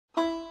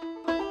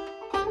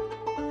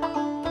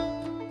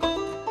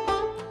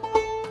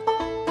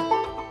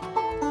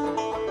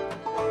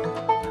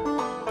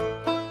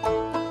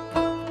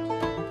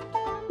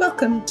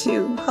welcome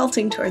to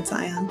Halting Toward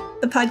Zion,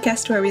 the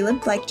podcast where we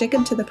limp like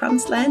Jacob to the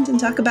promised land and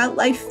talk about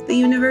life, the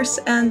universe,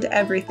 and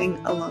everything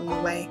along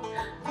the way.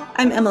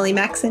 I'm Emily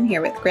Maxon,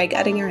 here with Greg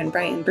Uttinger and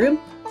Brian Broom,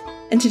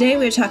 and today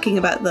we're talking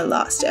about the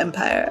lost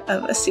empire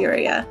of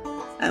Assyria.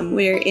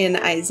 We're in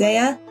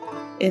Isaiah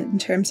in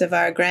terms of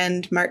our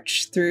grand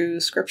march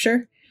through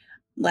Scripture.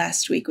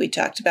 Last week we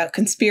talked about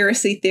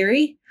conspiracy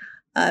theory,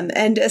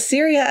 and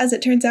Assyria, as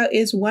it turns out,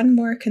 is one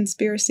more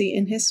conspiracy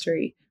in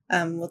history.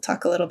 We'll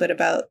talk a little bit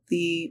about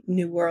the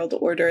New World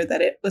Order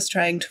that it was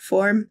trying to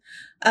form.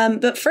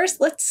 But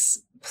first,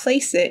 let's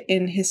place it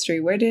in history.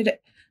 Where did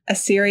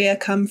Assyria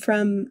come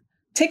from?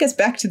 Take us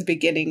back to the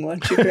beginning,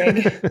 won't you,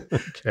 Greg?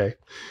 Okay.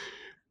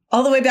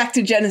 All the way back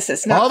to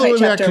Genesis, not all the way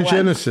back to 1.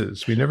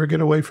 Genesis. We never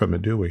get away from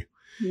it, do we?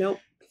 Nope.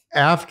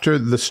 After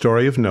the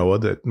story of Noah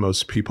that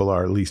most people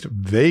are at least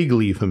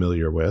vaguely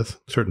familiar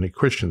with, certainly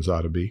Christians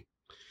ought to be,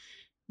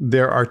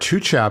 there are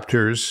 2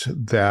 chapters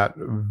that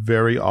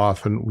very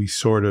often we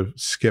sort of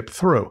skip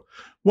through.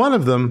 One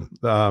of them,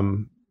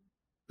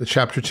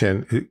 chapter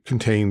 10, it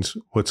contains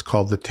what's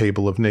called the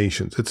Table of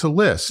Nations. It's a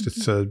list.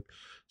 It's a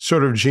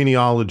sort of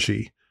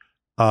genealogy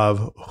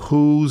of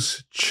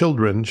whose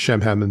children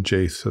Shem, Ham, and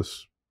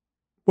Japheth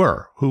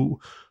were. Who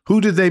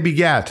did they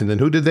begat? And then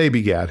who did they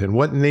begat? And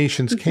what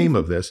nations came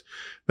of this?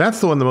 That's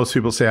the one that most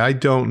people say, I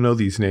don't know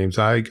these names.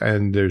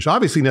 And there's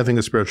obviously nothing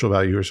of spiritual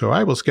value here, so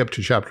I will skip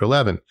to chapter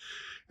 11.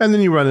 And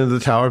then you run into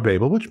the Tower of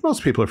Babel, which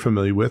most people are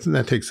familiar with, and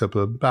that takes up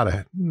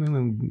about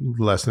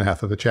less than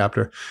half of a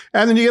chapter.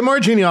 And then you get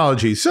more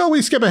genealogy. So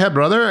we skip ahead,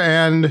 brother,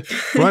 and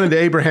run into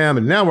Abraham,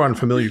 and now we're on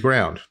familiar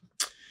ground.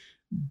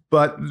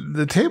 But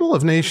the Table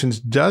of Nations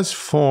does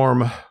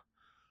form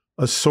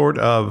a sort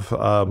of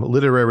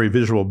literary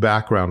visual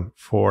background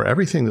for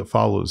everything that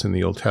follows in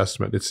the Old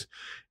Testament.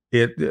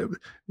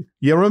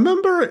 You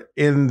remember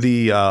in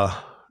the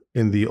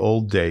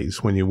old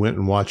days when you went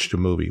and watched a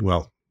movie,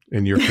 well,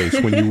 in your case,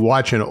 when you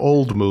watch an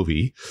old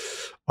movie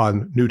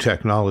on new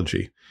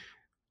technology,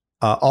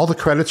 all the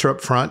credits are up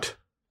front.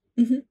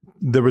 Mm-hmm.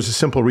 There was a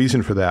simple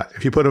reason for that.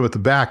 If you put them at the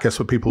back, guess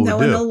what people would do? No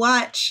one will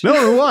watch. No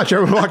one will watch.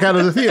 Everyone will walk out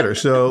of the theater.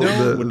 So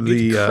no one would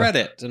get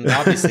credit, and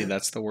obviously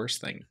that's the worst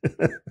thing.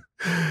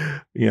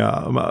 Yeah,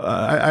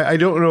 I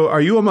don't know.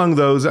 Are you among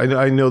those?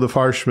 I know the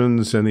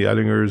Farshmans and the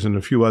Uttingers and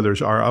a few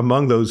others are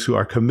among those who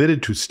are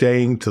committed to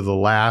staying to the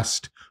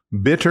last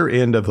bitter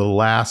end of the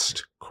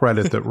last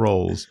credit that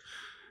rolls.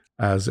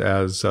 As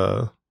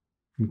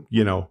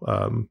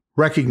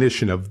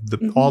recognition of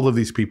all of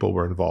these people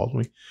were involved.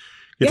 We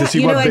get to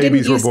see what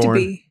babies were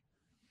born.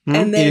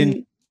 And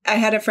then I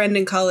had a friend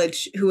in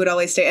college who would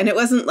always stay. And it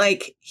wasn't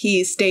like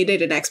he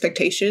stated an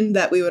expectation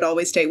that we would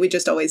always stay. We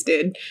just always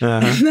did.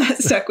 And that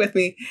stuck with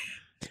me.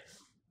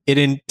 It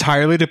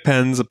entirely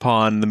depends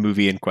upon the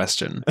movie in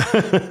question.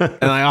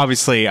 And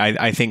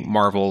I think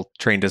Marvel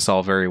trained us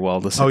all very well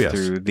to sit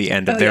through the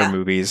end of their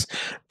movies.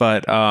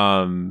 But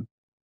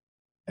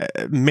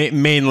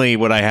mainly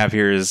what I have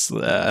here is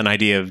an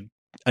idea of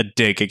a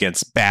dig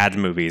against bad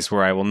movies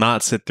where I will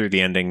not sit through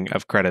the ending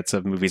of credits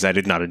of movies I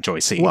did not enjoy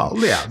seeing. Well,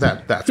 yeah,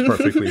 that's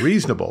perfectly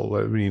reasonable.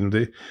 I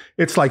mean,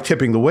 it's like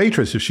tipping the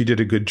waitress. If she did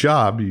a good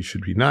job, you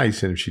should be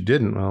nice. And if she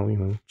didn't,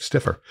 well,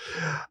 stiffer.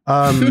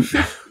 But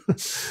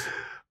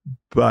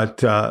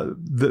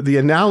the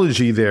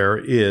analogy there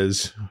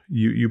is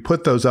you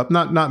put those up,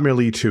 not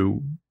merely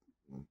to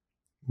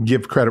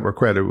give credit where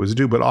credit was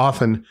due, but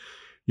often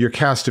your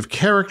cast of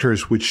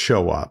characters would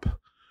show up.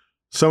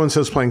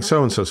 So-and-so's playing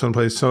so-and-so, someone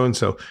plays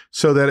so-and-so,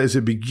 so that as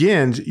it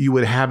begins, you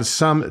would have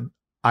some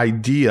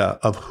idea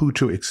of who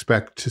to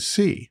expect to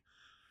see.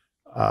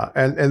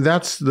 And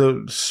that's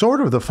the sort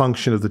of the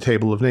function of the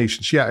Table of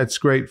Nations. Yeah, it's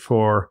great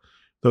for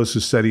those who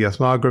study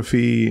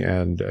ethnography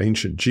and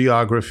ancient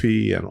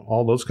geography and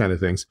all those kind of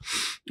things.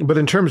 But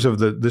in terms of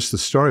the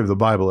story of the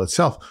Bible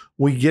itself,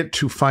 we get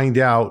to find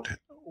out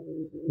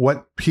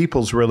what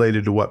peoples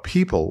related to what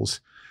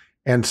peoples.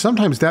 And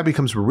sometimes that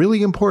becomes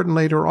really important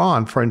later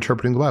on for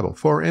interpreting the Bible.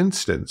 For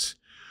instance,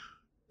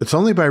 it's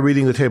only by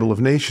reading the Table of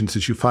Nations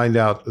that you find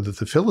out that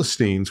the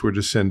Philistines were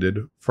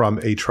descended from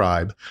a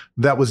tribe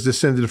that was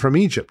descended from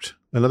Egypt.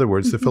 In other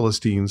words, the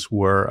Philistines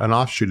were an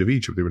offshoot of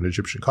Egypt. They were an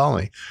Egyptian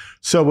colony.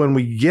 So when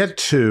we get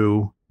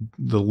to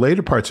the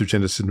later parts of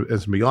Genesis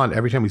and beyond,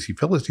 every time we see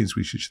Philistines,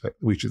 we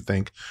should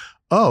think,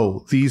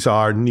 oh, these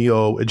are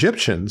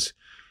Neo-Egyptians,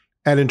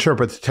 and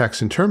interpret the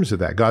text in terms of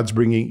that. God's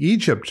bringing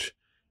Egypt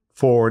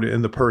forward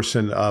in the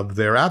person of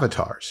their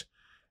avatars.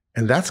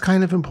 And that's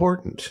kind of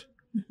important.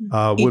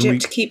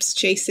 Egypt keeps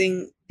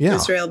chasing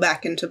Israel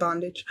back into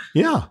bondage.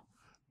 Yeah.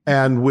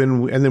 And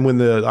then when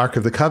the Ark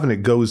of the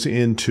Covenant goes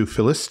into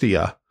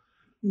Philistia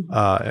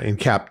in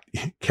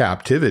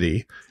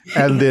captivity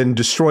and then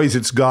destroys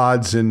its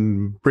gods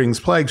and brings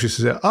plagues, you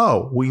say,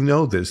 oh, we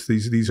know this.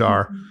 These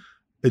are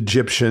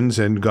Egyptians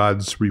and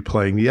God's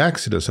replaying the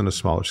Exodus on a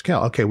smaller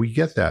scale. Okay, we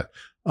get that.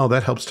 Oh,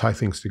 that helps tie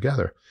things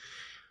together.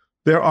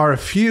 There are a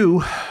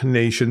few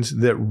nations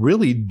that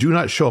really do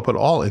not show up at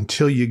all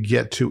until you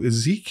get to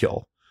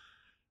Ezekiel.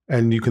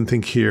 And you can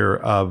think here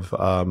of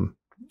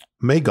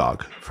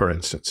Magog, for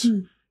instance.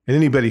 And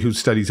anybody who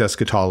studies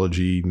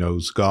eschatology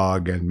knows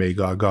Gog and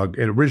Magog. Gog,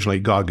 and originally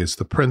Gog is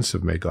the prince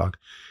of Magog.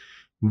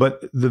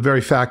 But the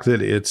very fact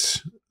that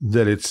it's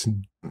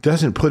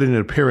doesn't put in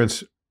an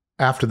appearance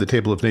after the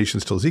Table of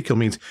Nations till Ezekiel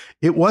means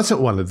it wasn't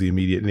one of the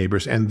immediate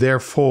neighbors, and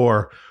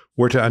therefore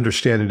we're to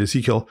understand in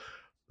Ezekiel,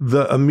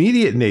 the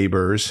immediate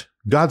neighbors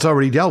God's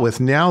already dealt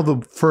with. Now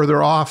the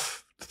further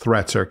off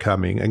threats are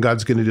coming, and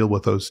God's going to deal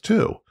with those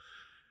too.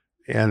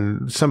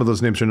 And some of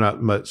those names are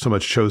not so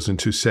much chosen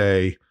to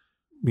say,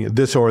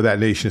 this or that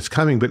nation is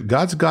coming, but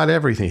God's got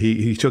everything.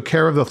 He took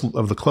care of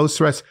the close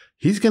threats.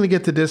 He's going to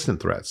get the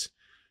distant threats.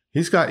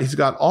 He's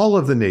got all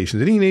of the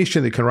nations. Any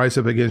nation that can rise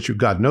up against you,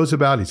 God knows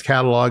about. He's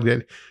cataloged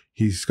it.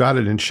 He's got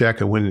it in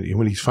check. And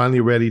when he's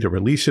finally ready to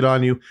release it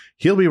on you,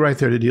 he'll be right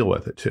there to deal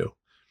with it too.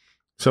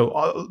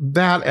 So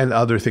that and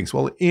other things.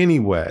 Well,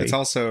 anyway. It's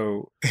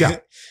also, yeah.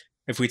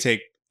 If we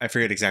take, I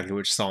forget exactly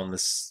which psalm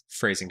this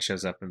phrasing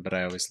shows up in, but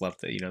I always love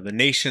that, the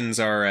nations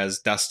are as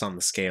dust on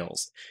the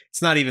scales.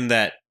 It's not even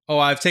that,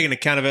 I've taken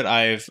account of it.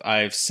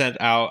 I've sent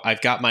out,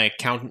 I've got my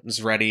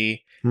accountants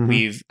ready. Mm-hmm.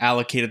 We've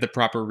allocated the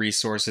proper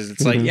resources.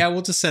 It's like, yeah,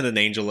 we'll just send an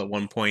angel at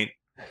one point,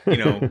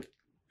 if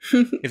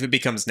it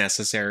becomes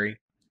necessary.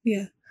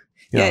 Yeah.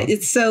 Yeah,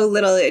 it's so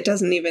little it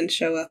doesn't even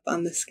show up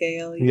on the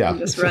scale. You can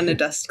just run a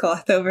dust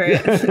cloth over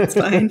it. It's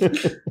fine.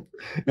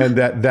 And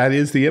that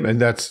is the image.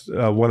 And that's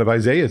one of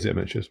Isaiah's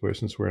images,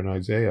 since we're in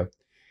Isaiah.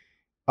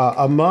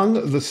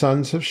 Among the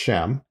sons of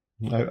Shem,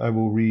 I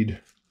will read,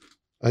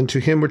 unto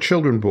him were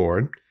children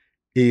born,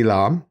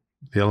 Elam,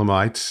 the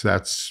Elamites,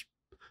 that's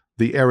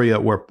the area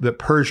that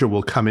Persia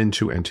will come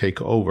into and take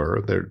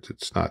over.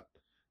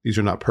 These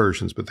are not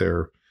Persians, but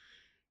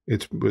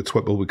it's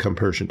what will become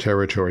Persian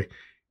territory.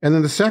 And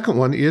then the second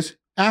one is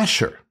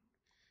Asher.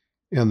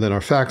 And then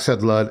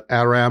Arphaxad led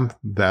Aram,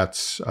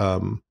 that's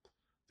the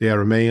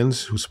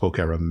Arameans who spoke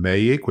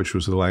Aramaic, which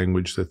was the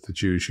language that the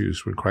Jews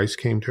used when Christ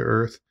came to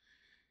earth.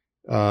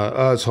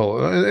 And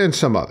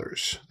some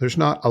others. There's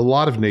not a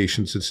lot of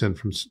nations that send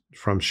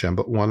from Shem,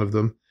 but one of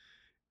them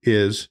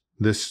is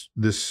this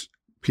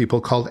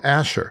people called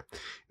Asher.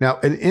 Now,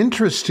 an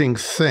interesting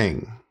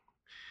thing,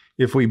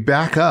 if we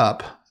back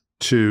up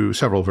to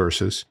several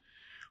verses,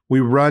 we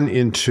run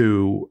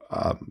into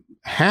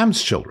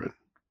Ham's children.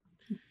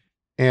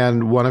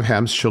 And one of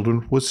Ham's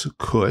children was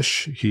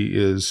Cush. He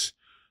is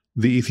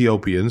the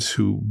Ethiopians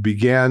who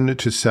began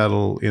to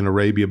settle in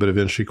Arabia, but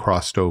eventually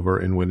crossed over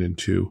and went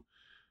into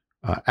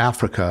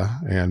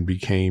Africa and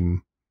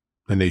became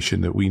the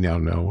nation that we now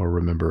know or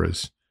remember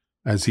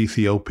as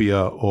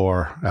Ethiopia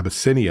or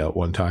Abyssinia at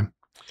one time.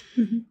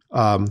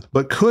 Mm-hmm.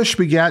 But Cush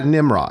begat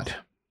Nimrod.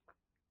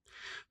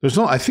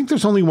 I think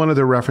there's only one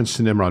other reference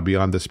to Nimrod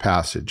beyond this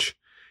passage.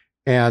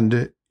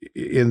 And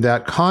in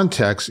that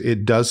context,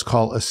 it does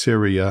call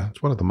Assyria,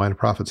 it's one of the minor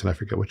prophets, and I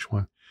forget which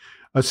one.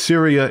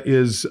 Assyria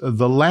is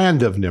the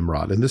land of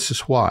Nimrod, and this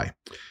is why.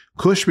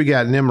 Cush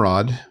begat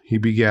Nimrod. He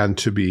began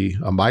to be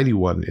a mighty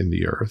one in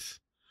the earth.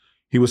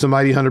 He was a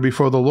mighty hunter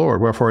before the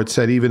Lord. Wherefore it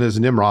said, even as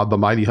Nimrod, the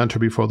mighty hunter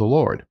before the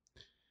Lord.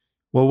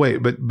 Well, wait,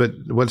 but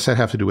what does that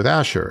have to do with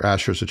Asher?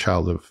 Asher is a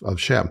child of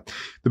Shem.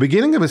 The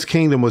beginning of his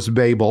kingdom was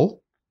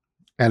Babel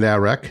and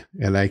Erech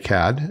and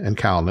Akkad and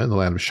Calneh in the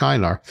land of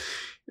Shinar.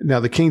 Now,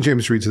 the King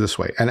James reads it this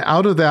way. And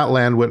out of that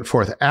land went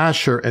forth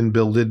Asher and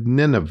builded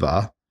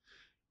Nineveh,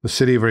 the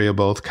city of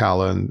Rehoboth,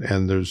 Calah,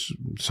 and there's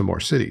some more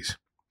cities.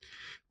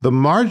 The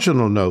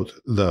marginal note,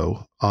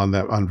 though,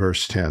 on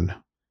verse 10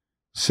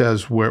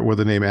 says where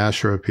the name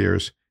Asher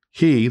appears,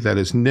 he, that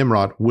is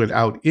Nimrod, went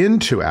out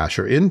into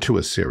Asher, into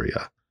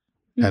Assyria,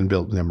 and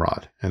built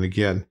Nimrod. And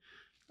again,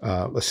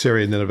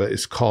 Assyria and Nineveh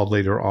is called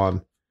later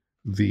on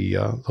the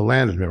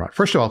land of Nimrod.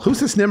 First of all,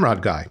 who's this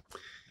Nimrod guy?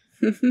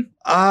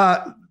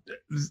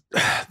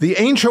 The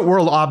ancient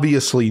world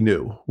obviously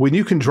knew. When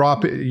you can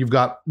drop it, you've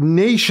got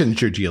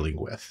nations you're dealing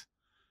with,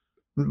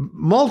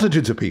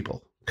 multitudes of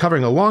people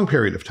covering a long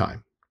period of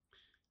time.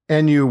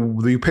 And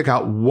you pick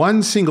out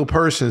one single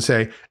person and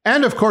say,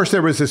 and of course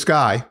there was this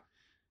guy,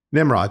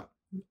 Nimrod.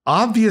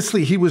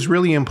 Obviously he was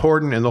really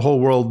important and the whole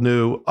world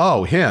knew,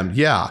 oh, him,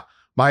 yeah.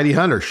 Mighty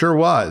hunter, sure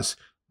was.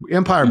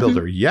 Empire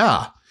builder,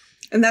 yeah.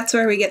 And that's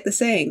where we get the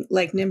saying,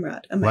 like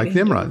Nimrod. Like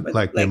Nimrod,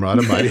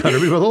 a mighty hunter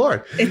before the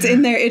Lord. It's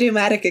in their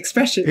idiomatic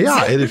expressions.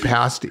 Yeah, it had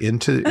passed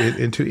into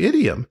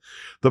idiom.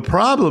 The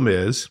problem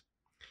is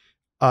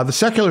the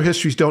secular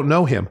histories don't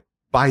know him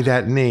by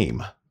that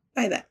name.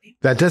 By that name.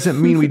 That doesn't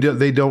mean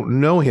they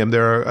don't know him.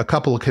 There are a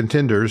couple of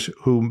contenders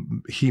who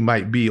he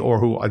might be, or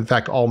who, in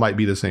fact, all might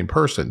be the same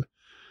person.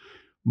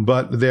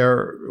 But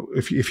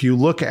if you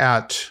look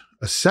at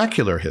a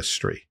secular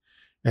history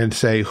and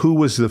say, who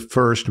was the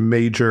first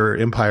major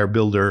empire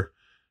builder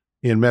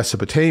in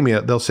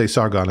Mesopotamia, they'll say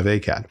Sargon of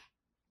Akkad.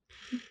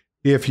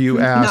 If you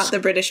ask... Not the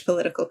British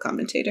political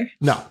commentator.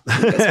 No.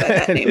 Who goes by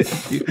that name.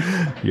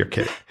 You're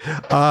kidding.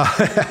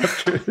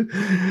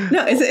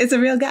 No, it's a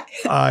real guy.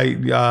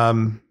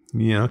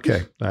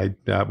 Okay.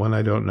 That one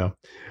I don't know.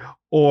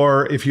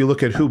 Or if you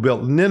look at who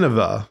built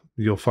Nineveh,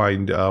 you'll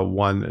find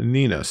one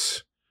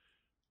Ninus,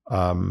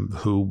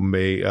 who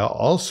may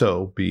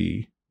also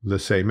be the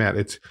same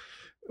man.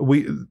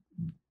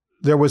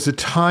 there was a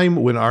time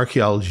when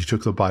archaeology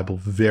took the Bible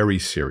very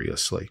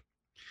seriously.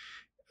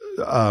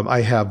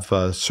 I have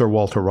Sir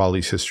Walter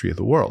Raleigh's History of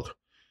the World.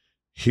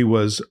 He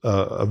was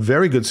a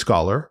very good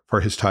scholar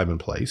for his time and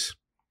place.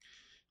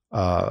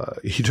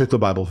 He took the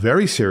Bible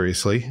very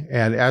seriously,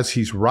 and as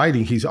he's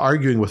writing, he's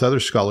arguing with other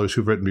scholars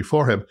who've written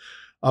before him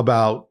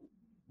about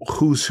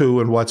who's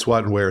who and what's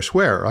what and where's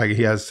where. Like,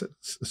 he has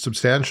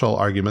substantial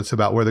arguments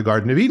about where the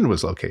Garden of Eden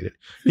was located.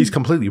 He's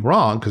completely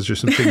wrong because there's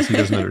some things he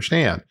doesn't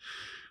understand.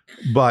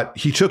 But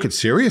he took it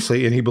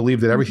seriously, and he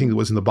believed that everything that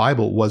was in the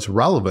Bible was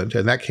relevant,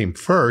 and that came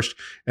first.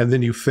 And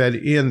then you fed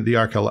in the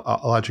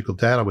archaeological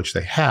data, which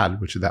they had,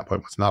 which at that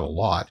point was not a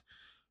lot,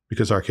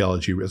 because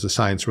archaeology as a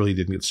science really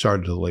didn't get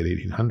started until the late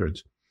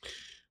 1800s.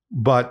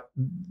 But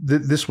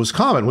this was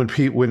common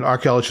when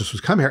archaeologists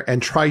would come here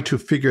and try to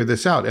figure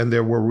this out. And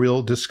there were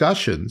real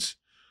discussions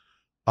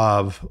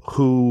of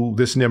who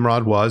this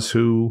Nimrod was,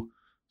 who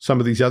some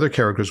of these other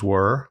characters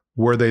were.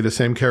 Were they the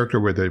same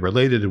character? Were they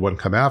related? Did one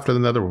come after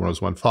another? One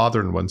was one father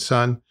and one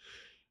son.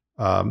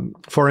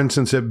 For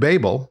instance, at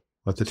Babel,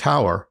 at the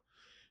tower,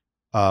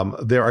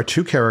 there are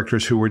two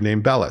characters who were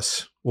named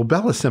Belus. Well,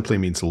 Belus simply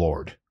means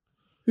Lord.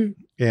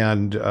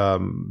 And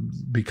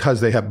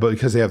because they have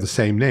the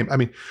same name. I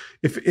mean,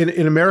 if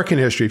in American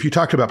history, if you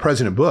talked about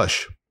President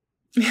Bush,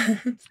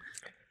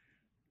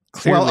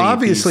 well,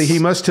 obviously he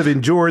must have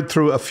endured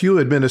through a few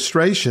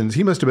administrations.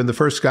 He must have been the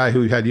first guy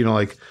who had,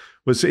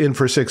 was in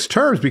for 6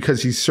 terms,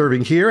 because he's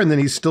serving here and then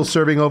he's still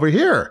serving over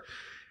here.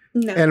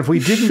 No. And if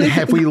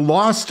we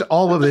lost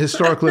all of the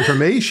historical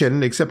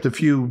information except a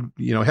few,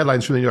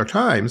 headlines from the New York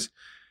Times,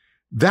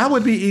 that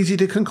would be easy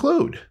to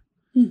conclude.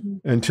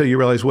 Until you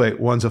realize, wait,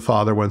 one's a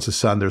father, one's a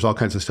son. There's all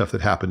kinds of stuff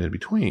that happened in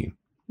between.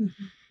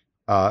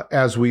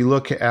 As we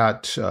look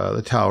at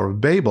the Tower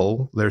of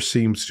Babel, there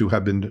seems to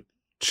have been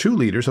 2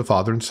 leaders, a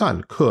father and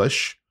son.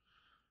 Cush,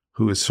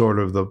 who is sort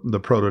of the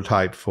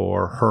prototype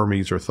for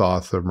Hermes or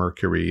Thoth or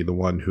Mercury,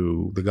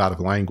 the god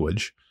of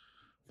language,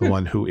 the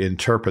one who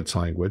interprets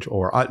language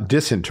or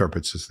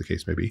disinterprets, as the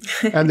case may be.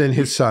 And then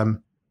his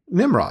son,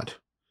 Nimrod,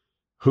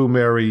 who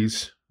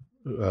marries...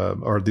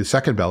 or the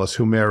second Belus,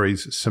 who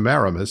marries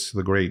Semiramis,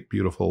 the great,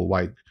 beautiful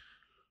white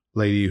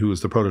lady who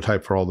is the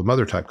prototype for all the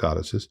mother-type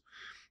goddesses.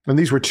 And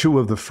these were 2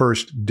 of the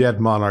first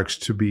dead monarchs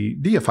to be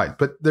deified.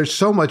 But there's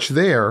so much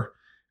there.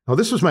 Now,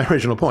 this was my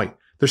original point.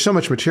 There's so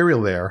much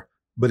material there,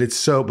 but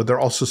there are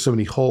also so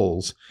many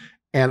holes.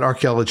 And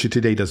archaeology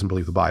today doesn't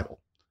believe the Bible.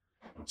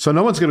 So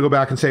no one's going to go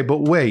back and say, but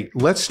wait,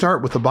 let's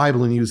start with the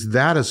Bible and use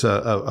that as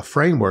a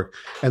framework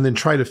and then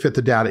try to fit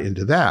the data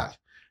into that.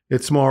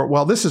 It's more,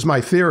 well, this is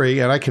my theory,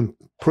 and I can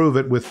prove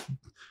it with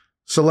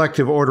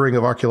selective ordering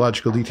of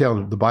archaeological detail.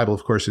 And the Bible,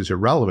 of course, is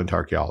irrelevant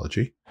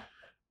archaeology.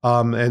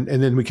 And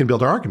then we can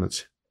build our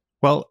arguments.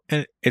 Well,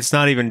 it's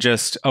not even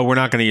just, we're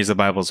not going to use the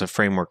Bible as a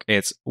framework.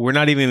 We're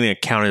not even going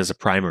to count it as a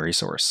primary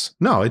source.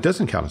 No, it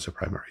doesn't count as a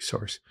primary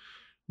source.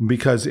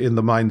 Because in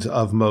the minds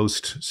of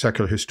most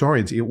secular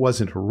historians, it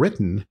wasn't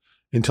written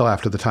until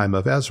after the time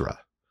of Ezra.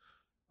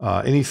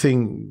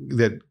 Anything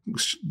that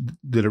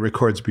it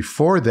records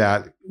before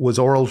that was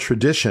oral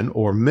tradition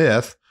or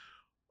myth,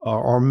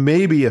 or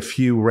maybe a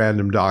few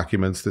random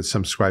documents that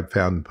some scribe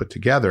found and put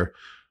together.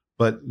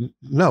 But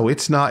no,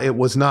 it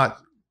was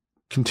not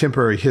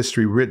contemporary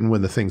history written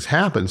when the things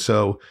happened.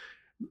 So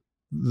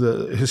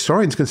the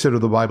historians consider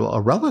the Bible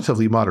a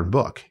relatively modern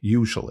book,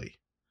 usually.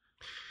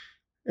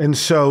 And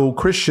so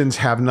Christians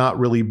have not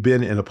really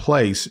been in a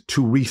place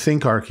to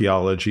rethink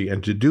archaeology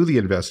and to do the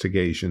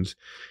investigations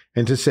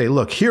and to say,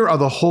 look, here are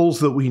the holes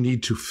that we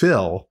need to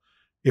fill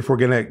if we're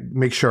going to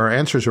make sure our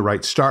answers are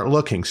right. Start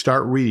looking,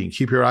 start reading,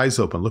 keep your eyes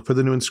open, look for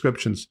the new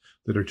inscriptions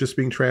that are just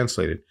being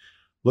translated.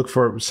 Look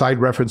for side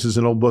references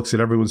in old books that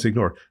everyone's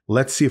ignored.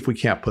 Let's see if we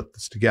can't put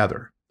this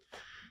together.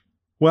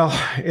 Well,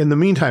 in the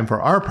meantime,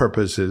 for our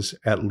purposes,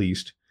 at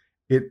least,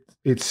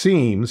 it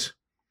seems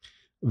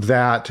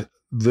that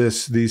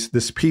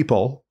this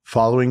people,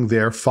 following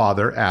their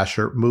father,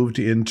 Asher, moved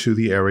into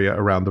the area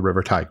around the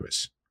river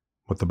Tigris,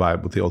 what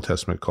the Old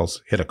Testament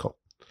calls Hiddekel.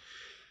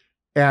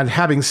 And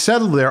having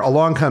settled there,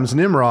 along comes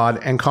Nimrod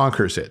and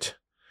conquers it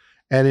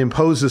and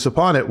imposes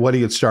upon it what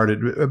he had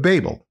started,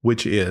 Babel,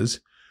 which is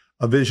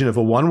a vision of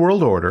a one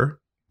world order,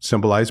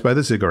 symbolized by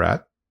the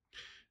ziggurat,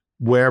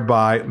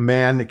 whereby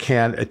man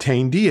can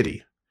attain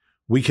deity.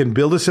 We can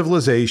build a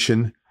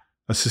civilization,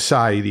 a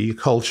society, a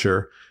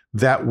culture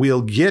that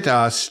will get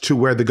us to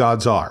where the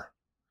gods are.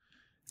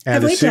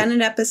 And have we done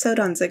an episode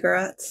on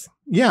ziggurats?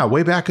 Yeah,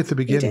 way back at the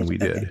beginning we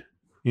did. Okay.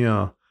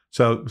 Yeah.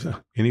 So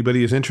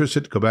anybody is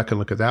interested, go back and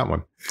look at that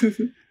one,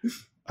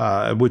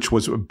 which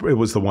was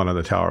the one on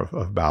the Tower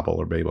of Babel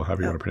or Babel,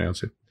 however you want to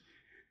pronounce it.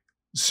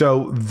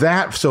 So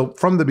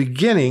from the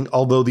beginning,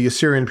 although the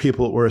Assyrian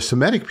people were a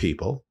Semitic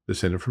people,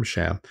 descended from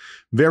Shem,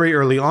 very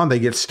early on, they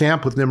get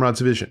stamped with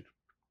Nimrod's vision.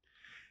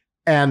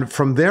 And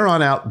from there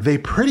on out, they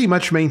pretty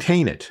much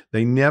maintain it.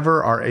 They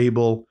never are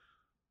able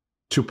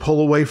to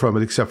pull away from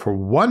it, except for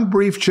one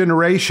brief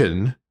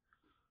generation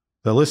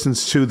that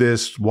listens to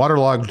this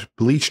waterlogged,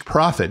 bleached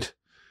prophet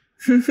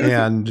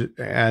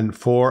and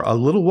for a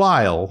little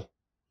while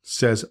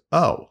says,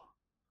 oh,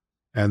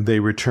 and they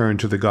return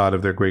to the God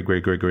of their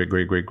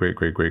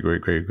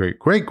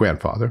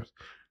great-great-great-great-great-great-great-great-great-great-great-grandfather.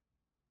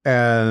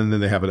 And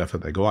then they have enough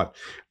and they go on.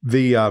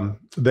 They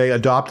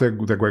adopt their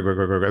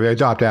they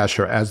adopt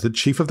Ashur as the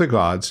chief of the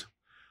gods.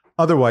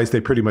 Otherwise, they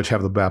pretty much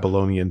have the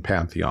Babylonian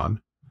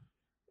pantheon.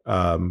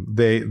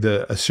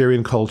 The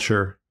Assyrian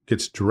culture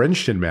gets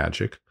drenched in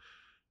magic.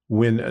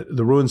 When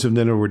the ruins of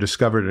Nineveh were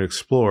discovered and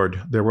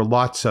explored, there were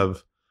lots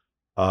of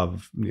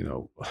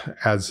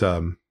as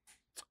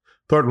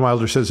Thornton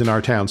Wilder says in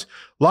Our Towns,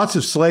 lots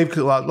of slave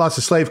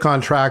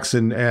contracts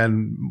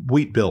and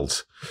wheat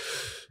bills.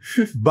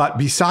 But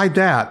beside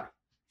that,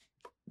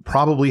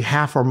 probably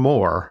half or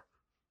more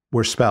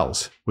were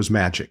spells, was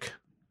magic.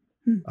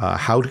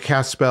 How to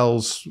cast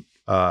spells,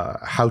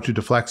 how to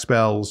deflect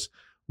spells,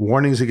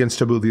 warnings against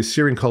taboo. The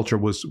Assyrian culture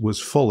was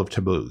full of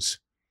taboos.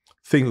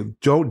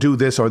 Don't do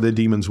this or the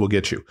demons will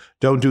get you.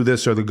 Don't do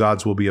this or the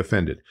gods will be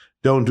offended.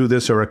 Don't do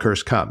this or a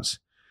curse comes.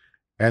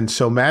 And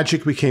so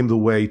magic became the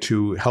way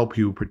to help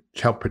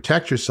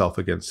protect yourself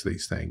against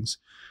these things.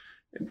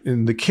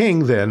 And the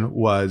king then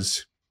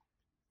was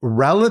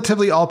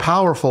relatively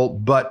all-powerful,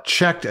 but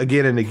checked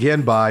again and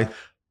again by,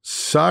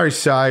 sorry,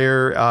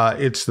 sire,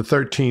 it's the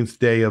 13th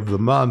day of the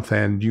month,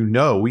 and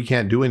we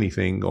can't do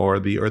anything, or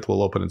the earth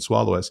will open and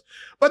swallow us.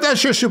 But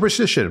that's your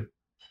superstition.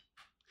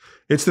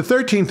 It's the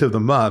 13th of the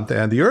month,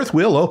 and the earth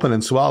will open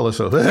and swallow us.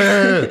 So,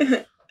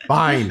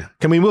 fine.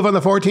 Can we move on the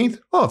 14th?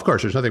 Oh, of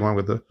course, there's nothing wrong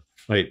with the...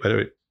 Wait.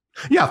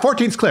 Yeah,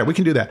 14th's clear. We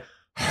can do that.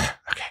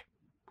 Okay.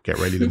 Get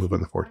ready to move on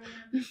the 14th.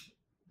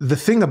 The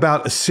thing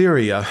about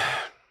Assyria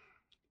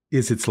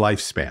is its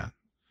lifespan.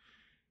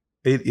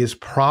 It is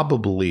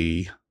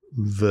probably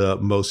the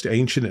most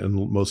ancient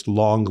and most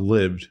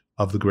long-lived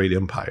of the great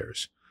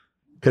empires.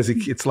 Because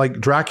it's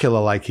like Dracula,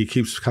 like he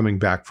keeps coming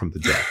back from the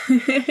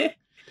dead.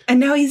 And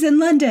now he's in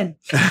London.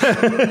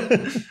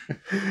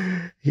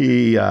 If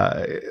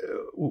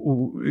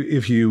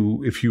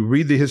you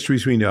read the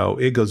histories we know,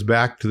 it goes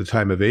back to the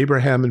time of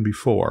Abraham and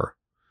before.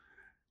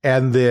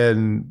 And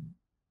then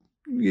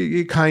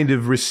it kind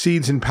of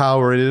recedes in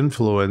power and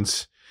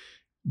influence.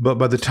 But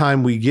by the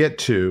time we get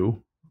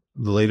to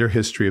the later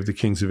history of the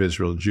kings of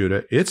Israel and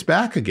Judah, it's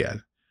back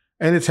again.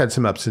 And it's had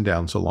some ups and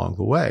downs along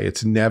the way.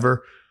 It's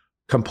never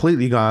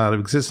completely gone out of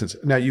existence.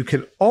 Now, you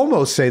can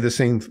almost say the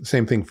same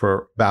thing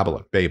for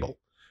Babel.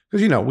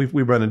 Because,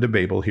 we run into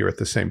Babel here at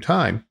the same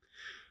time.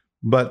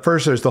 But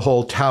first, there's the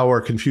whole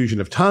tower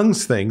confusion of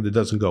tongues thing that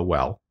doesn't go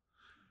well.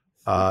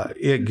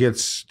 It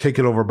gets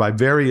taken over by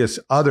various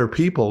other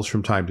peoples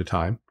from time to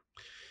time.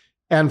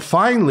 And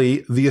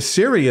finally, the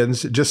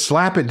Assyrians just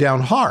slap it down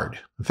hard.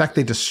 In fact,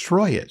 they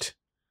destroy it.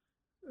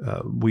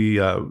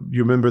 You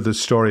remember the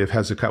story of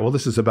Hezekiah. Well,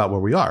 this is about where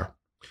we are.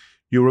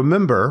 You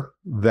remember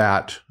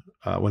that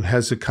when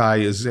Hezekiah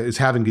is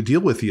having to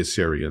deal with the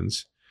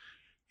Assyrians,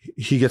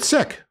 he gets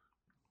sick.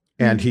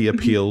 And he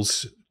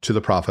appeals to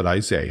the prophet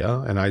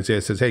Isaiah. And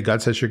Isaiah says, hey,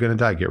 God says you're going to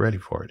die. Get ready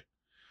for it.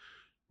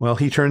 Well,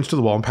 he turns to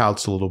the wall and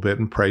pouts a little bit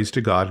and prays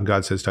to God. And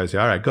God says to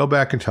Isaiah, all right, go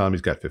back and tell him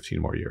he's got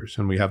 15 more years.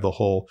 And we have the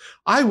whole,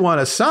 I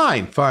want a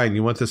sign. Fine.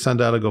 You want the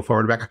sundial to go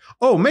forward and back?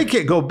 Oh, make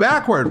it go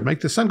backward.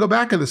 Make the sun go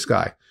back in the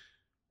sky.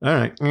 All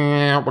right.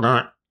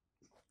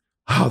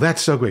 Oh,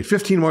 that's so great.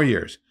 15 more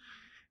years.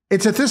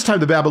 It's at this time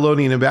the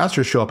Babylonian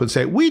ambassadors show up and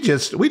say, we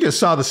just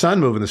saw the sun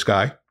move in the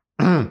sky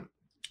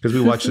because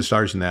we watched the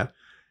stars in that.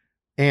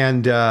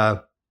 And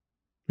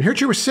we heard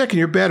you were sick and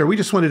you're better. We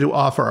just wanted to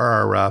offer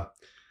our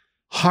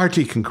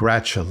hearty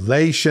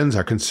congratulations,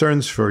 our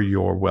concerns for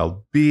your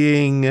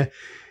well-being.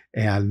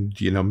 And,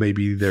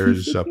 maybe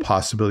there's a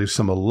possibility of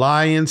some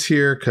alliance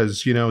here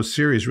because,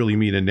 Syria is really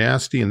mean and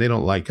nasty and they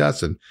don't like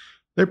us and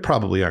they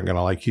probably aren't going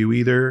to like you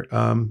either.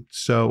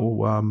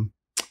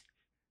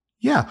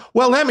 Yeah.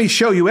 Well, let me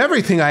show you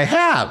everything I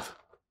have.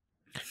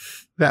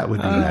 That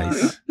would be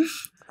nice.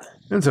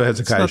 And so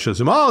Hezekiah shows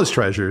him all his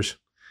treasures.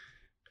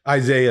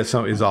 Isaiah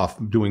is off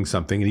doing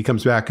something, and he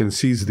comes back and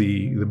sees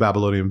the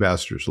Babylonian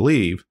ambassadors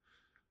leave.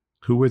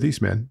 Who were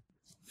these men?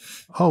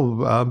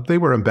 Oh, they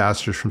were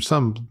ambassadors from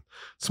some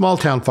small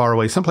town far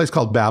away, someplace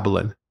called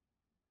Babylon.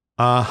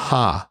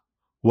 Aha.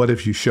 What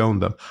have you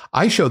shown them?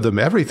 I showed them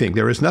everything.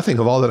 There is nothing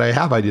of all that I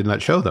have I did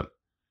not show them.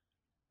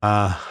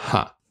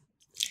 Aha.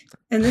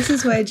 And this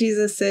is why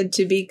Jesus said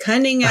to be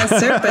cunning as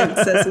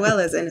serpents as well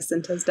as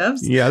innocent as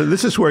doves. Yeah,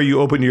 this is where you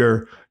open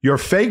your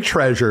fake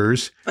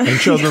treasures and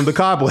show them the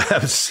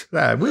cobwebs.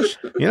 I wish,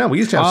 we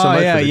used to have so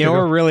much. Oh, yeah,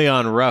 we're really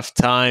on rough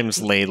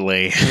times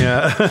lately.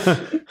 Yeah.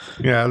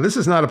 Yeah, this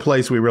is not a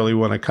place we really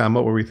want to come.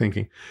 What were we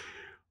thinking?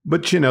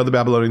 But, the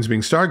Babylonians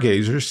being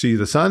stargazers see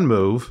the sun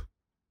move.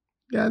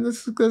 Yeah,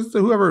 this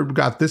whoever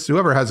got this,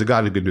 whoever has a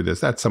god who can do this,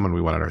 that's someone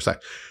we want on our side.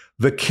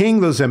 The king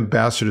those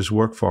ambassadors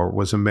worked for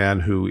was a man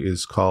who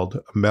is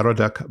called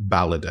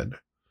Merodach-Baladan.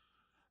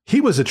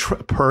 He was a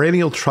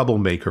perennial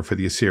troublemaker for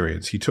the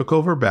Assyrians. He took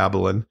over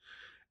Babylon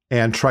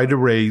and tried to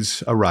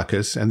raise a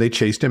ruckus, and they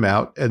chased him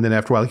out. And then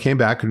after a while, he came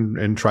back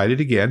and tried it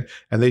again,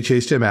 and they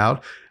chased him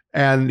out.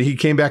 And he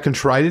came back and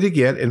tried it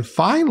again. And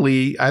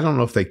finally, I don't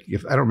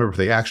remember if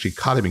they actually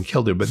caught him and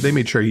killed him, but they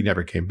made sure he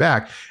never came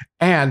back.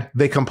 And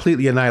they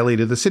completely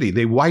annihilated the city.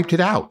 They wiped it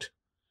out.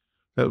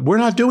 We're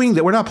not doing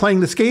that. We're not playing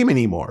this game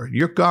anymore.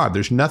 You're gone.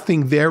 There's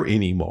nothing there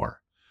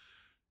anymore.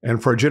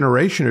 And for a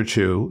generation or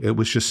two, it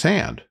was just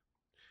sand.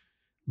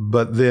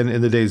 But then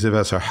in the days of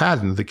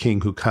Esarhaddon, the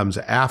king who comes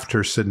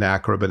after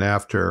Sennacherib and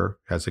after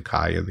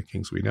Hezekiah and the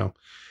kings we know,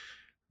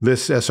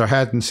 this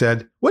Esarhaddon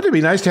said, wouldn't it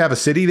be nice to have a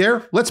city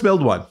there? Let's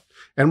build one.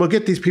 And we'll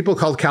get these people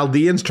called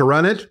Chaldeans to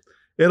run it.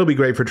 It'll be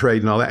great for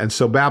trade and all that. And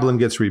so Babylon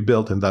gets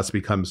rebuilt and thus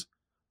becomes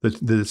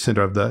the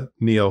center of the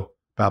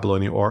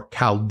Neo-Babylonian or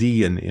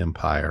Chaldean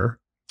Empire.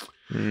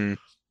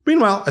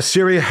 Meanwhile,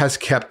 Assyria has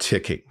kept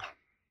ticking.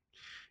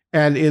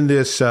 And in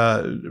this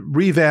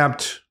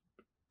revamped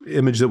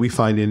image that we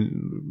find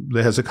in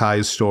the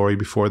Hezekiah story,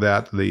 before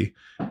that, the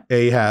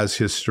Ahaz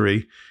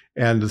history,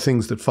 and the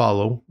things that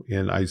follow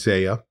in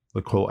Isaiah,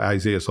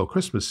 Isaiah's whole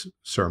Christmas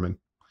sermon,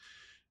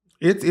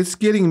 it's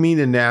getting mean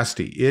and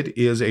nasty. It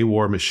is a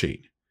war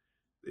machine.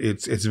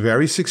 It's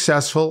very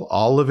successful.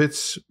 All of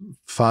its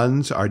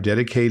funds are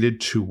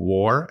dedicated to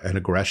war and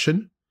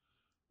aggression.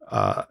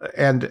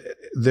 And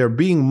they're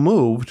being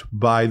moved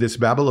by this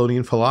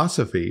Babylonian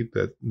philosophy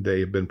that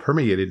they have been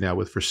permeated now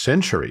with for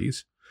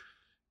centuries,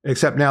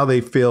 except now they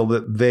feel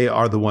that they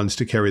are the ones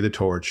to carry the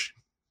torch,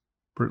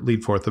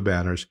 lead forth the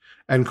banners,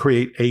 and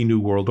create a new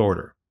world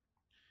order.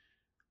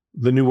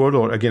 The new world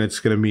order, again,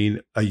 it's going to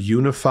mean a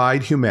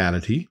unified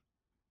humanity,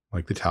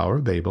 like the Tower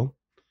of Babel,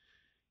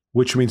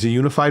 which means a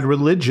unified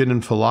religion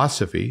and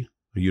philosophy,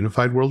 a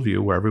unified worldview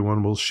where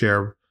everyone will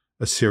share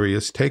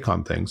Assyria's take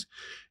on things,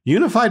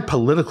 unified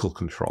political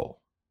control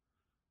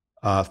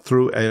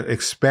through an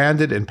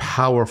expanded and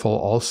powerful,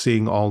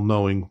 all-seeing,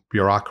 all-knowing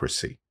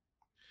bureaucracy.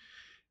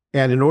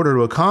 And in order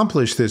to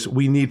accomplish this,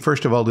 we need,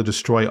 first of all, to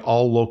destroy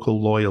all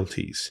local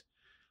loyalties.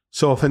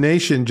 So if a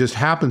nation just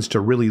happens to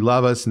really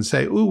love us and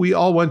say, ooh, we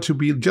all want to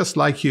be just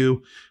like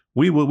you,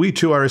 we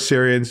too are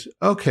Assyrians,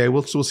 okay,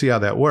 we'll see how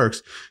that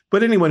works.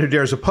 But anyone who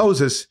dares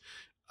oppose us,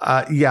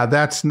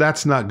 that's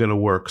not going to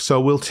work.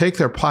 So we'll take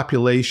their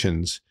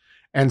populations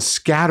and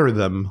scatter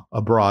them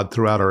abroad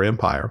throughout our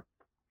empire.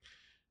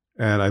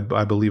 And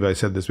I believe I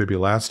said this maybe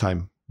last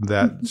time,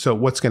 that so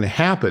what's going to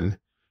happen,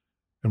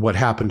 and what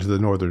happened to the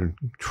northern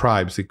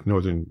tribes, the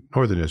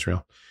northern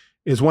Israel,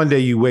 is one day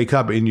you wake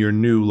up in your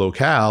new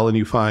locale and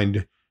you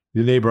find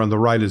the neighbor on the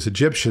right is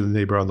Egyptian, the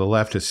neighbor on the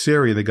left is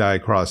Syrian, the guy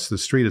across the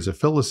street is a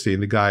Philistine,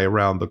 the guy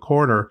around the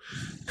corner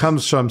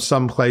comes from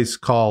some place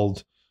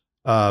called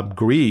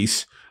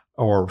Greece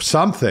or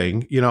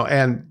something,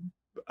 and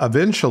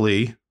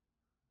eventually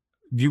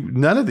you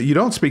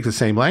don't speak the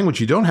same language,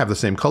 you don't have the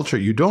same culture,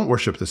 you don't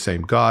worship the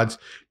same gods.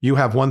 You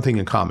have one thing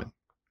in common.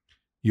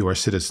 You are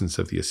citizens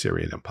of the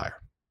Assyrian Empire.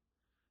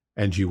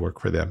 And you work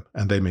for them,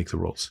 and they make the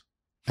rules.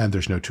 And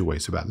there's no two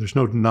ways about it. There's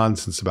no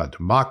nonsense about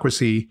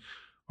democracy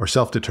or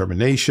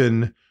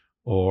self-determination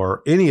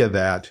or any of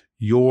that.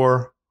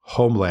 Your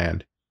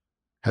homeland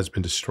has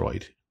been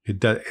destroyed. It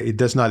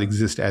does not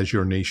exist as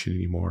your nation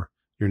anymore.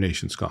 Your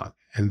nation's gone.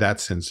 And that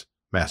sends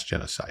mass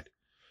genocide.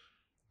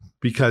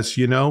 Because,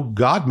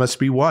 God must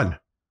be one.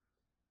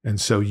 And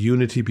so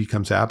unity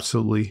becomes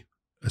absolutely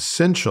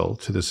essential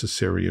to this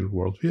Assyrian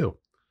worldview.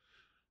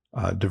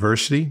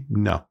 Diversity?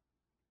 No.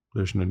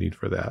 There's no need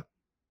for that.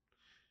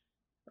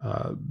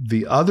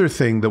 The other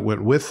thing that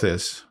went with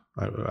this,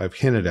 I've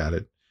hinted at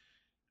it,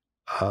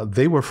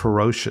 they were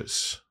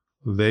ferocious.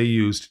 They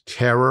used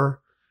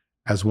terror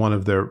as one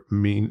of their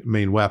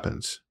main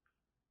weapons.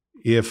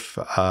 If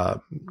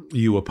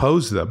you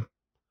opposed them,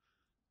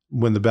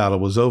 when the battle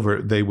was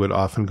over, they would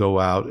often go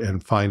out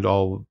and find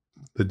all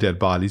the dead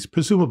bodies,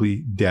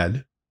 presumably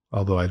dead,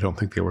 although I don't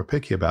think they were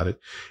picky about it,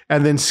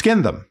 and then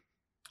skin them.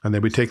 And they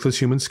would take those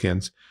human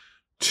skins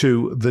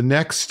to the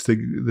next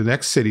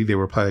city they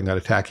were planning on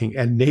attacking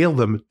and nail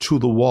them to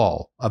the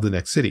wall of the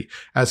next city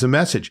as a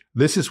message.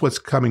 This is what's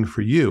coming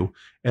for you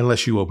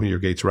unless you open your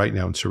gates right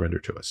now and surrender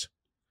to us.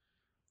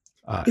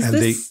 Is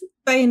this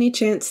by any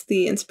chance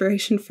the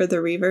inspiration for the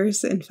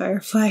Reavers in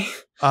Firefly?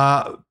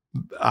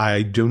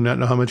 I do not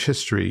know how much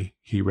history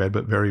he read,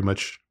 but very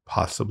much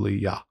possibly,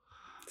 yeah.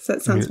 So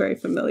that sounds very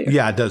familiar.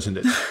 Yeah, doesn't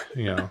it?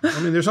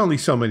 There's only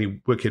so many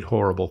wicked,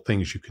 horrible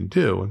things you can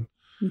do. And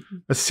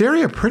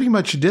Assyria pretty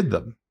much did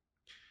them.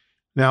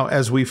 Now,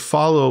 as we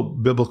follow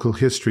biblical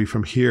history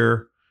from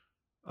here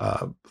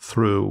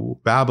through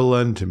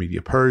Babylon to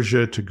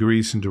Media-Persia to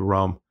Greece and to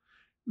Rome,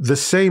 the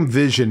same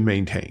vision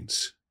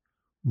maintains,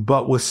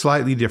 but with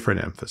slightly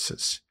different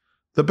emphasis.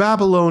 The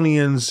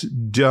Babylonians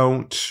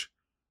don't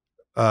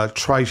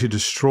try to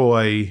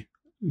destroy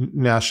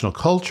national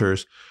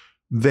cultures.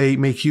 They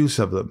make use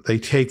of them. They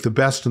take the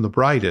best and the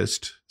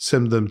brightest,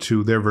 send them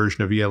to their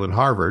version of Yale and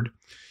Harvard,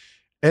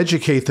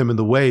 educate them in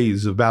the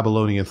ways of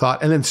Babylonian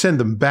thought, and then send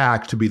them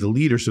back to be the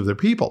leaders of their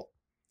people.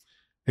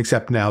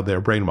 Except now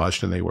they're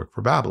brainwashed and they work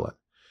for Babylon.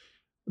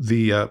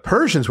 The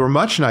Persians were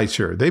much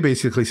nicer. They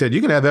basically said,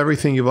 you can have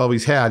everything you've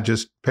always had,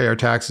 just pay our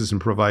taxes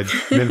and provide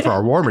men for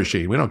our war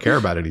machine. We don't care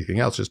about anything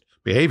else, just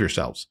behave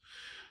yourselves.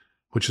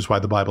 which is why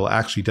the Bible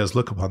actually does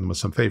look upon them with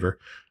some favor.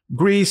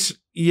 Greece,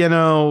 we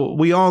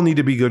all need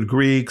to be good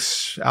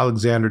Greeks.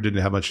 Alexander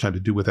didn't have much time to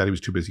do with that. He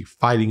was too busy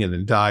fighting and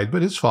then died,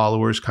 but his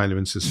followers kind of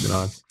insisted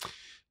on.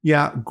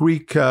 Yeah,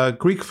 Greek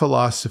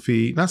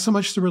philosophy, not so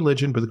much the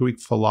religion, but the Greek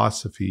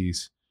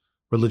philosophies,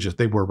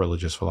 they were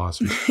religious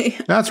philosophies.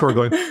 Yeah. That's where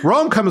we're going.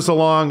 Rome comes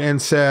along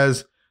and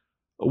says,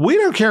 we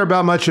don't care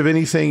about much of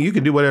anything. You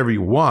can do whatever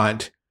you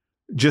want.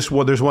 Just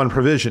there's one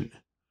provision.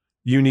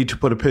 You need to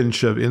put a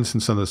pinch of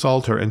incense on this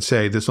altar and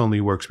say, this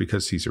only works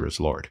because Caesar is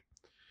Lord.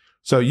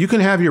 So you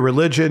can have your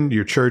religion,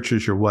 your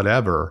churches, your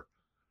whatever,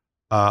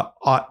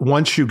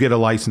 once you get a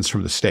license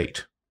from the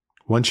state.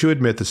 Once you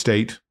admit the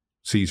state,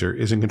 Caesar,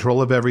 is in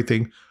control of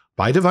everything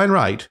by divine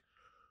right,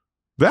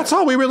 that's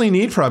all we really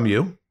need from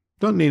you.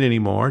 Don't need any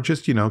more.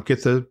 Just,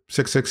 get the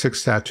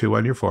 666 tattoo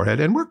on your forehead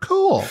and we're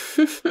cool.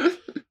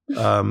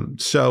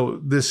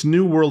 So this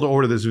new world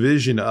order, this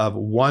vision of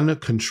one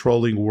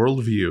controlling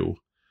worldview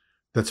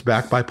that's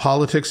backed by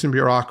politics and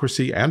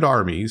bureaucracy and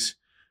armies,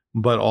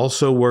 but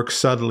also works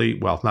subtly,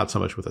 well, not so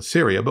much with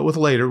Assyria, but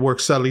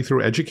works subtly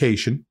through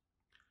education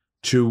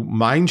to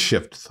mind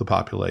shift the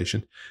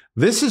population.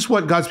 This is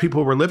what God's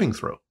people were living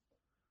through.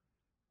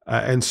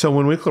 And so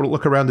when we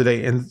look around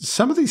today, and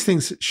some of these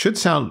things should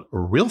sound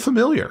real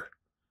familiar,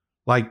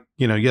 like,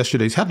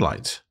 yesterday's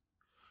headlines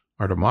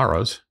or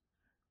tomorrow's,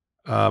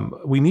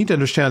 we need to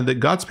understand that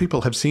God's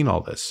people have seen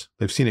all this.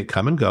 They've seen it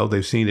come and go.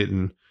 They've seen it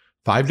in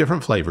 5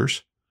 different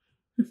flavors.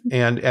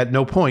 And at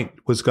no point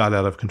was God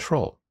out of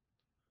control.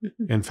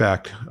 In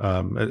fact,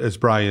 as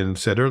Brian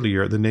said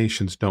earlier, the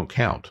nations don't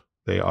count.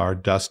 They are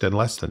dust and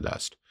less than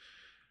dust.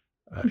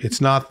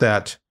 It's not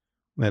that,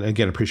 and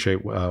again,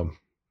 appreciate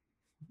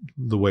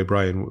the way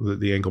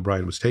the angle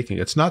Brian was taking.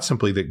 It's not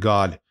simply that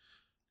God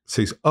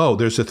says, oh,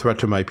 there's a threat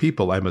to my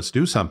people, I must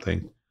do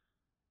something.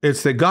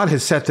 It's that God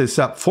has set this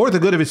up for the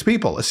good of his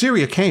people.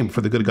 Assyria came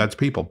for the good of God's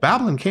people.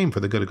 Babylon came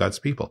for the good of God's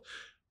people.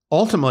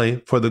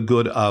 Ultimately, for the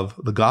good of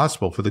the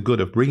gospel, for the good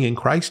of bringing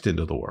Christ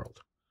into the world.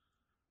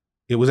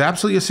 It was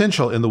absolutely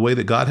essential in the way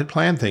that God had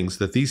planned things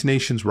that these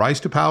nations rise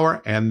to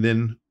power and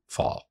then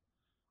fall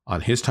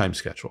on his time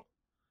schedule.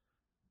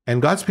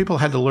 And God's people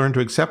had to learn to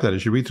accept that.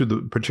 As you read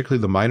through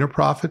particularly the minor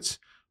prophets,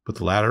 but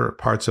the latter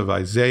parts of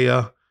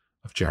Isaiah,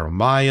 of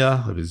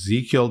Jeremiah, of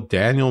Ezekiel,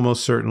 Daniel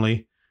most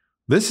certainly,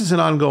 this is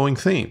an ongoing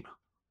theme.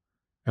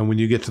 And when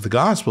you get to the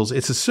Gospels,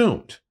 it's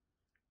assumed.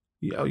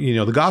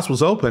 The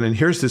Gospels open, and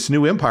here's this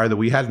new empire that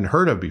we hadn't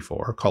heard of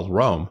before called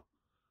Rome.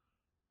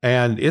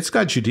 And it's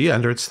got Judea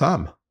under its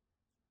thumb.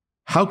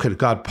 How could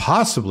God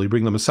possibly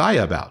bring the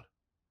Messiah about?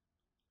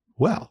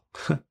 Well,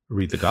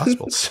 read the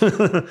Gospels.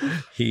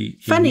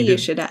 Funny you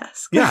should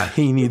ask. Yeah,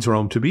 he needs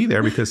Rome to be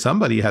there because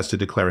somebody has to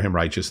declare him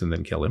righteous and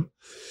then kill him.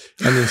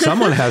 And then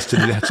someone has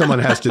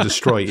to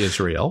destroy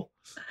Israel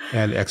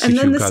and execute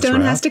God's wrath. And then the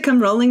stone has to come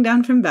rolling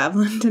down from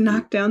Babylon to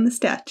knock down the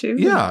statue.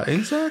 Yeah,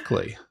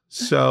 exactly.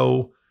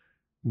 So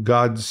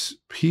God's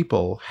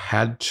people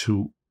had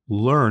to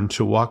learn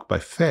to walk by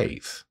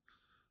faith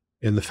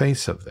in the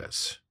face of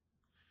this.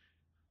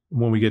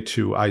 When we get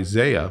to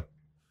Isaiah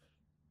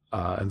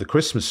and the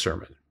Christmas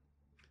sermon,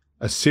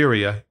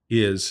 Assyria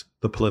is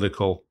the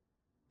political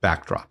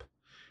backdrop.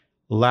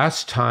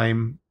 Last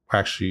time,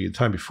 actually the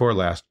time before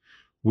last,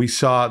 we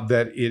saw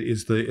that it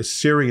is the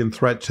Assyrian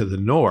threat to the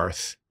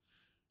north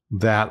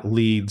that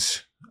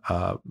leads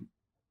the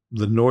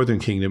northern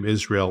kingdom,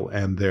 Israel,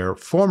 and their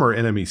former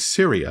enemy,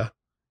 Syria,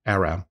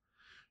 Aram,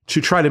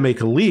 to try to make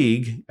a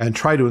league and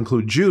try to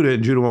include Judah,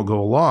 and Judah won't go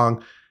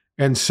along.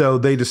 And so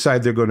they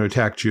decide they're going to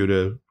attack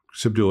Judah,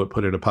 subdue it,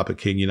 put in a puppet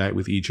king, unite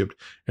with Egypt,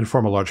 and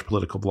form a large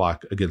political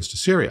bloc against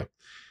Assyria.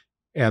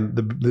 And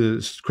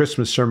the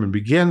Christmas sermon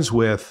begins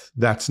with,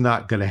 that's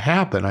not going to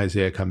happen.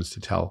 Isaiah comes to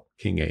tell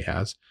King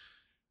Ahaz.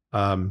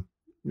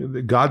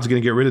 God's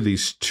going to get rid of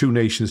these 2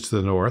 nations to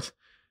the north.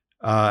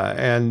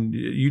 And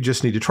you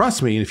just need to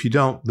trust me. And if you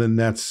don't, then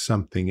that's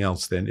something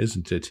else then,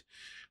 isn't it?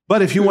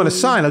 But if you want a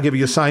sign, I'll give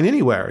you a sign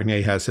anywhere. And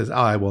Ahaz says,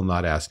 I will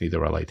not ask,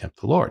 neither will I tempt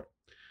the Lord.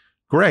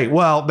 Great.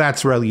 Well,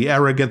 that's really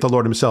arrogant. The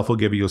Lord himself will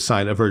give you a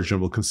sign. A virgin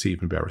will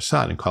conceive and bear a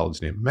son and call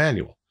his name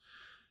Emmanuel.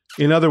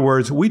 In other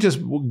words,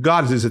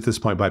 God is at this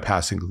point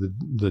bypassing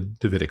the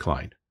Davidic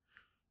line.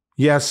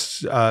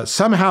 Yes,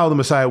 somehow the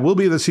Messiah will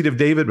be the seed of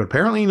David, but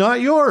apparently not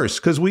yours,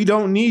 because we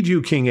don't need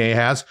you, King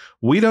Ahaz.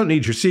 We don't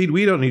need your seed.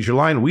 We don't need your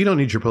line. We don't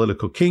need your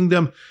political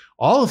kingdom.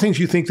 All the things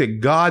you think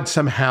that God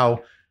somehow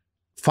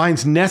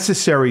finds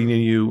necessary in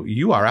you,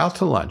 you are out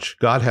to lunch.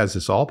 God has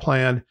this all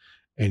planned,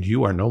 and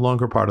you are no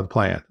longer part of the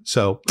plan.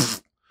 So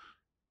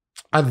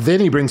then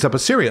he brings up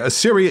Assyria.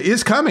 Assyria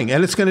is coming,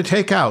 and it's going to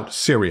take out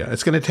Syria.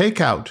 It's going to take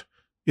out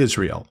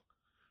Israel.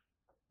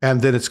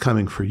 And then it's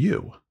coming for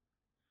you.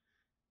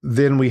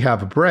 Then we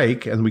have a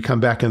break, and we come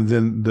back, and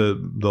then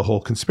the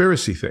whole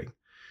conspiracy thing.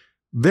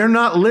 They're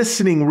not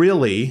listening,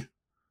 really,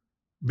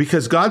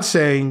 because God's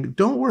saying,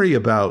 don't worry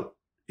about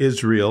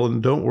Israel,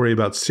 and don't worry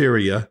about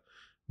Syria.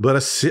 But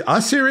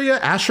Assyria,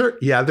 Ashur,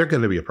 yeah, they're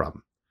going to be a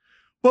problem.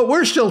 But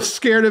we're still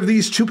scared of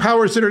these two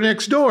powers that are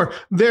next door.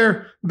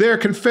 They're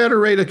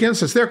confederate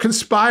against us. They're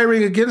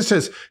conspiring against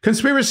us.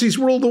 Conspiracies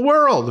rule the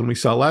world. And we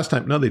saw last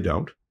time, no, they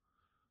don't.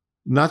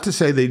 Not to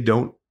say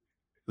that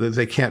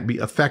they can't be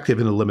effective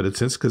in a limited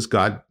sense, because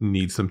God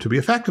needs them to be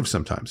effective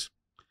sometimes.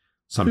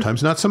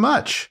 Sometimes not so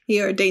much.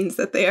 He ordains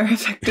that they are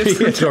effective.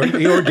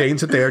 He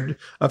ordains that they are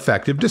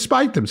effective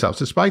despite themselves.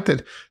 Despite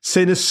that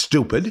sin is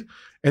stupid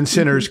and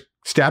sinners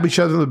stab each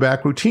other in the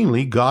back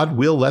routinely, God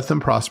will let them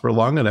prosper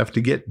long enough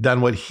to get done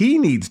what he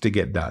needs to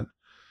get done.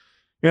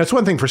 It's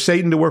one thing for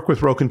Satan to work with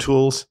broken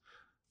tools.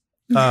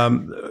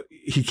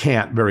 He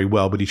can't very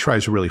well, but he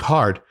tries really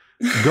hard.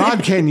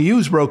 God can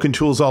use broken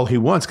tools all he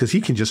wants, because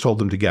he can just hold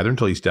them together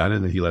until he's done,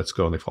 and then he lets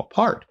go and they fall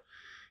apart.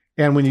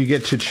 And when you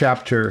get to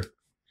chapter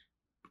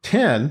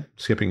 10,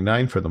 skipping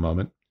 9 for the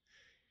moment,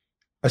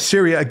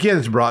 Assyria again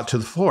is brought to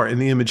the fore. And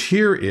the image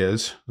here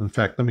is, in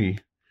fact,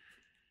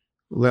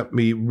 let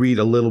me read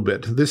a little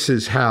bit. This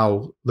is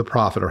how the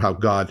prophet, or how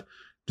God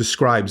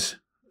describes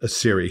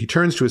Assyria. He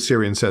turns to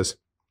Assyria and says,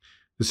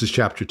 this is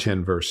chapter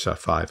 10, verse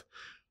 5.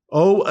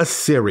 O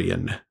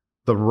Assyrian,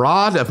 the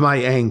rod of my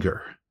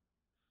anger,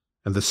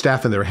 and the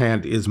staff in their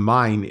hand is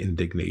mine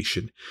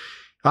indignation.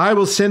 I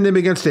will send him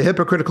against a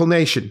hypocritical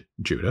nation,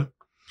 Judah,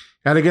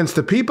 and against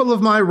the people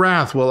of my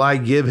wrath will I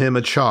give him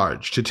a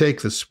charge, to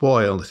take the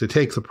spoil, to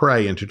take the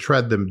prey, and to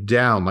tread them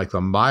down like the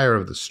mire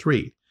of the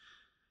street.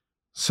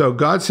 So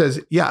God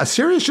says, yeah,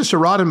 Assyria is just a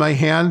rod in my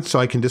hand so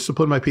I can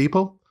discipline my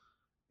people,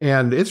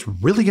 and it's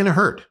really going to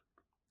hurt.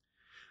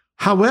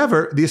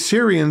 However, the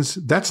Assyrians,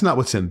 that's not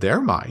what's in their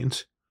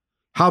minds.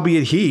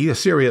 Howbeit he,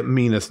 Assyria,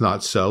 meaneth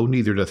not so,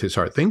 neither doth his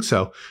heart think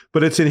so.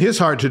 But it's in his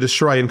heart to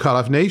destroy and cut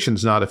off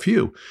nations, not a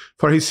few.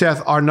 For he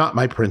saith, are not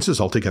my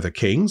princes altogether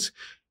kings?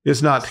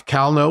 Is not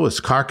Calno as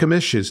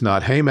Carchemish? Is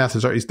not Hamath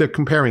as... They're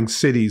comparing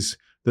cities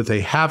that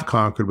they have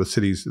conquered with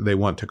cities they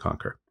want to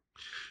conquer.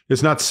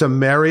 Is not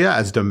Samaria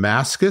as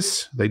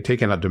Damascus? They'd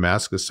taken out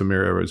Damascus.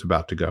 Samaria is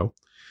about to go.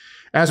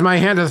 As my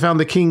hand hath found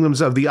the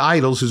kingdoms of the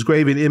idols, whose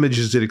graven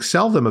images did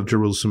excel them of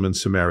Jerusalem and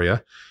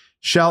Samaria,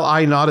 shall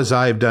I not, as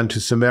I have done to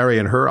Samaria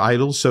and her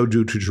idols, so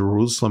do to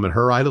Jerusalem and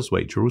her idols?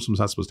 Wait, Jerusalem's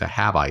not supposed to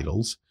have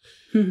idols.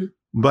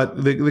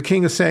 But the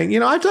king is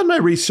saying, I've done my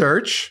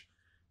research.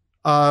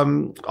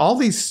 All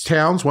these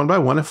towns, one by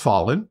one, have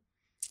fallen.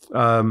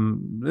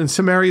 And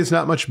Samaria is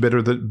not much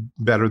better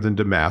than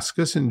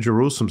Damascus, and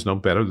Jerusalem's no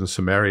better than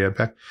Samaria. In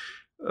fact,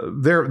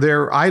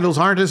 their idols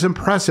aren't as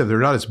impressive. They're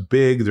not as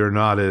big. They're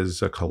not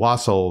as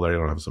colossal. They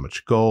don't have so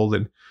much gold.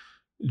 And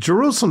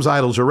Jerusalem's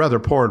idols are rather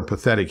poor and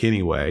pathetic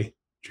anyway.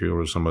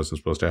 Jerusalem wasn't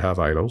supposed to have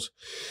idols.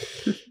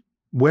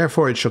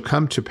 Wherefore it shall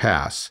come to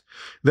pass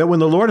that when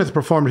the Lord hath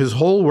performed his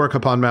whole work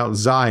upon Mount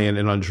Zion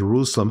and on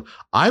Jerusalem,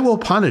 I will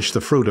punish the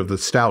fruit of the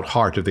stout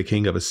heart of the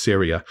king of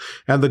Assyria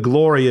and the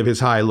glory of his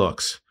high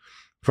looks.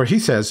 For he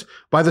says,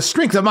 by the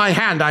strength of my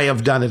hand I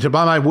have done it, and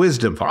by my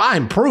wisdom, for I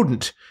am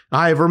prudent.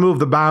 I have removed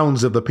the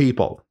bounds of the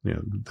people,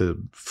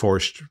 the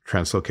forced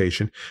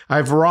translocation.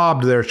 I've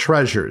robbed their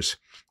treasures.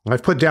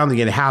 I've put down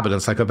the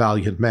inhabitants like a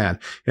valiant man,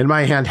 and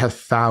my hand hath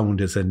found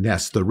as a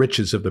nest the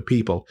riches of the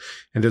people,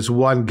 and as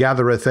one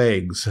gathereth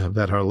eggs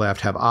that are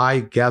left, have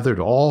I gathered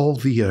all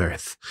the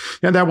earth,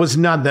 and there was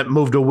none that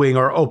moved a wing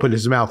or opened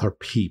his mouth or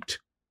peeped.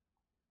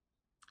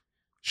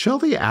 Shall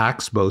the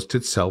axe boast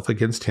itself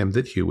against him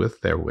that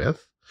heweth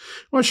therewith?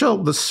 Or shall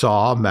the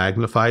saw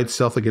magnify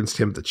itself against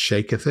him that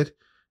shaketh it?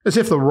 As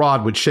if the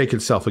rod would shake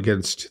itself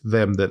against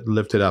them that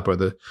lift it up, or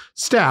the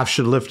staff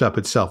should lift up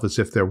itself as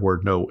if it were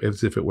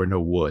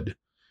no wood.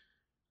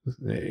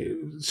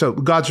 So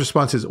God's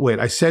response is, wait,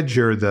 I said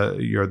you're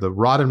the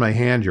rod in my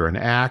hand, you're an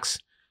axe.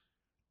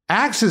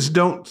 Axes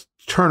don't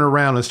turn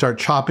around and start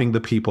chopping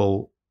the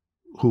people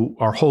who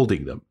are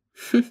holding them.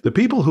 The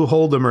people who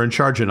hold them are in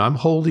charge, and I'm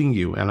holding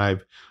you, and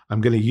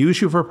I'm going to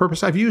use you for a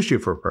purpose. I've used you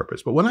for a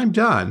purpose. But when I'm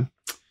done,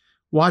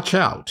 watch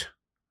out.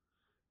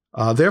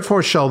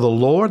 Therefore shall the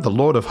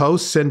Lord of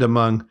hosts, send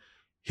among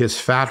his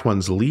fat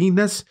ones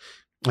leanness,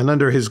 and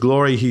under his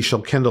glory he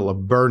shall kindle a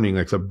burning,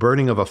 like the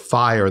burning of a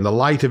fire, and the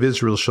light of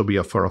Israel shall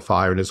be for a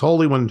fire, and his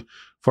Holy One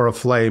for a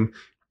flame,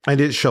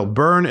 and it shall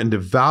burn and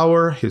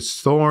devour his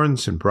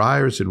thorns and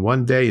briars in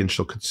one day, and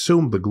shall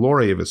consume the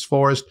glory of his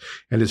forest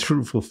and his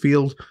fruitful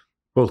field,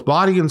 both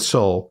body and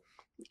soul,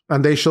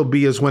 and they shall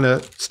be as when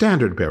a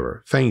standard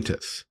bearer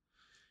fainteth.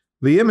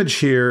 The image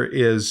here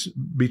is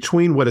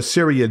between what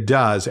Assyria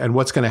does and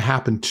what's going to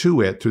happen to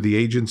it through the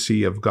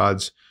agency of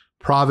God's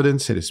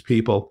providence and his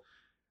people.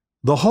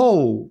 The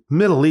whole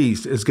Middle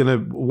East is going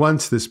to,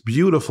 once this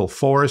beautiful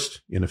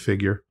forest, in a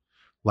figure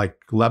like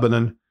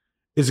Lebanon,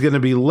 is going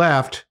to be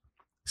left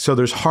so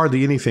there's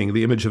hardly anything,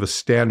 the image of a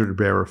standard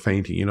bearer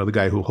fainting. The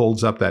guy who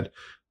holds up that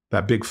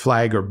big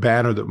flag or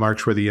banner that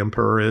marks where the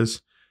emperor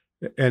is.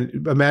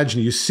 And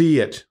imagine you see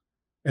it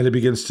and it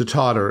begins to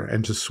totter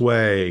and to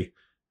sway,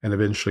 and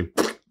eventually,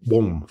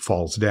 boom,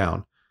 falls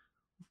down.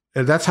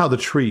 And that's how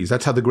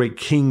the great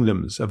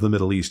kingdoms of the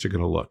Middle East are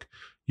going to look.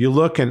 You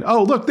look and,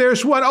 oh, look,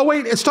 there's one. Oh,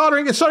 wait, it's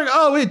tottering.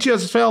 Oh, it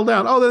just fell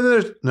down. Oh,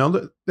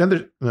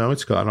 no,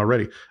 it's gone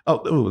already.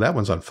 Oh, ooh, that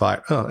one's on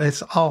fire. Oh,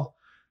 it's all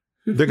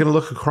they're going to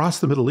look across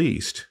the Middle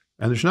East,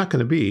 and there's not going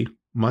to be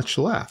much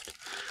left.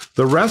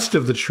 The rest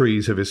of the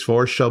trees of his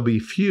forest shall be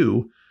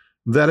few,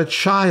 that a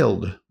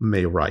child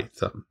may write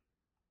them.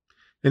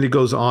 And it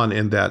goes on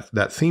in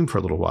that theme for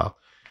a little while.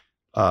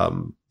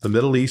 The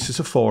Middle East is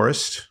a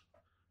forest.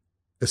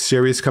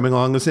 Assyria is coming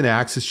along as an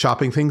axe, is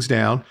chopping things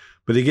down,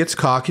 but he gets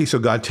cocky, so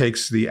God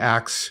takes the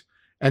axe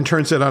and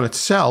turns it on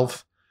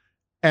itself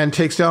and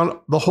takes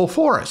down the whole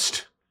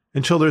forest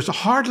until there's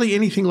hardly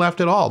anything left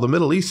at all. The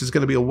Middle East is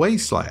going to be a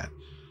wasteland.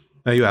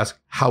 Now you ask,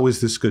 how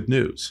is this good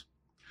news?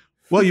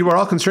 Well, you were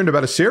all concerned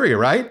about Assyria,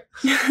 right?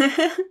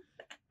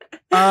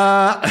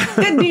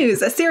 Good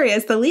news. Assyria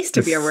is the least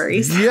of your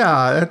worries.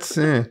 Yeah, that's.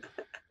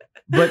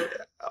 But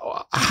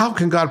how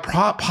can God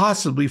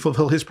possibly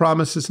fulfill his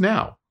promises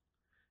now?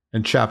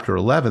 In chapter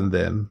 11,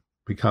 then,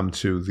 we come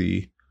to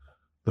the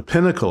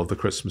pinnacle of the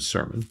Christmas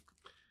sermon.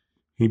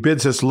 He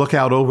bids us look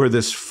out over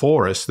this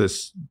forest,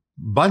 this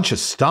bunch of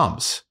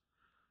stumps.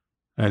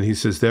 And he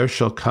says, there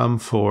shall come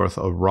forth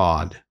a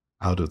rod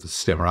out of the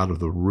stem, or out of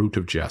the root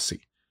of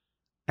Jesse,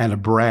 and a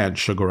branch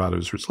shall grow out of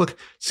his roots. Look,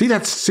 see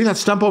that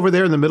stump over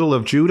there in the middle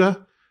of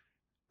Judah?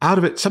 Out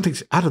of it,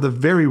 something's out of the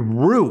very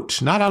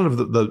root, not out of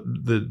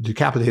the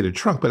decapitated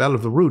trunk, but out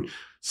of the root.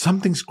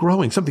 Something's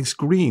growing, something's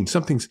green,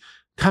 something's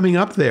coming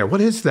up there.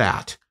 What is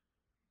that?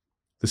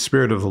 The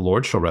Spirit of the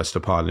Lord shall rest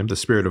upon him, the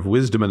Spirit of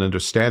wisdom and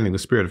understanding, the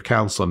Spirit of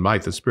counsel and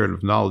might, the Spirit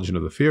of knowledge and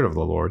of the fear of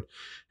the Lord,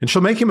 and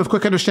shall make him of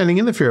quick understanding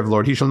in the fear of the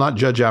Lord. He shall not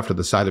judge after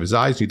the sight of his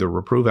eyes, neither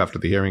reprove after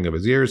the hearing of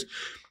his ears.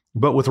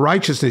 But with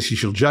righteousness he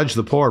shall judge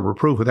the poor,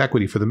 reprove with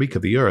equity for the meek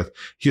of the earth.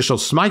 He shall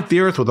smite the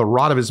earth with the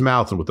rod of his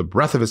mouth, and with the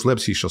breath of his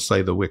lips he shall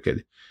slay the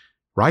wicked.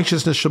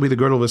 Righteousness shall be the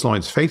girdle of his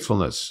loins,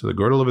 faithfulness the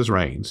girdle of his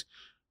reins.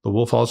 The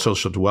wolf also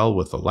shall dwell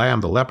with the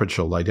lamb, the leopard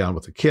shall lie down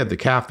with the kid, the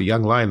calf, the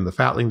young lion, and the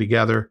fatling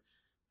together.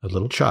 A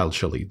little child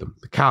shall lead them.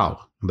 The cow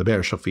and the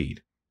bear shall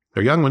feed.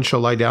 Their young ones shall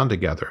lie down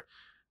together.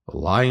 The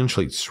lion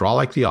shall eat straw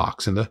like the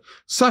ox, and the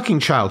sucking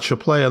child shall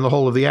play on the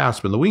hole of the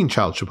aspen. The weaned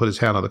child shall put his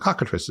hand on the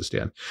cockatrice's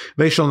den.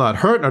 They shall not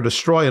hurt nor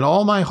destroy in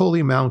all my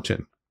holy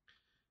mountain.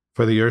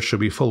 For the earth shall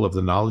be full of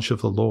the knowledge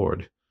of the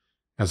Lord,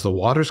 as the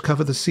waters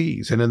cover the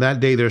seas. And in that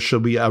day there shall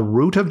be a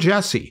root of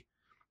Jesse,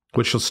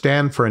 which shall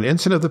stand for an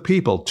ensign of the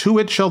people. To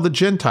it shall the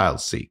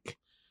Gentiles seek,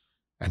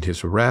 and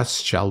his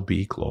rest shall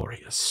be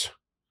glorious.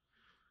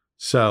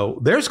 So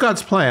there's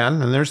God's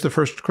plan, and there's the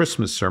first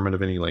Christmas sermon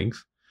of any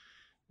length.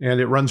 And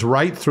it runs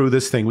right through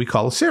this thing we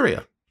call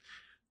Assyria.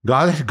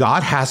 God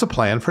has a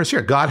plan for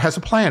Assyria. God has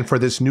a plan for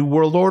this new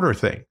world order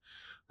thing.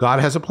 God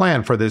has a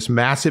plan for this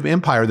massive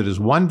empire that is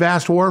one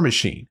vast war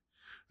machine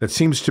that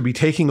seems to be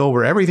taking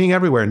over everything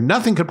everywhere.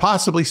 Nothing could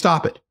possibly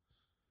stop it.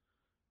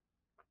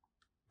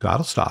 God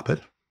will stop it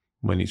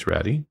when he's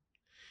ready.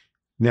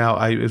 Now,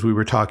 as we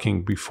were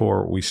talking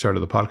before we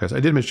started the podcast,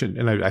 I did mention,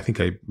 and I think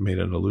I made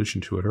an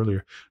allusion to it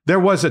earlier, there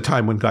was a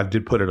time when God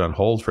did put it on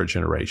hold for a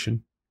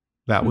generation.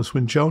 That was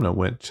when Jonah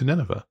went to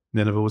Nineveh.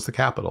 Nineveh was the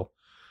capital.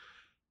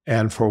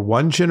 And for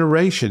one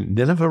generation,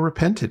 Nineveh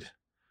repented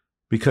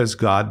because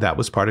that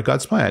was part of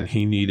God's plan.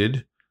 He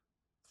needed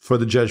for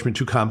the judgment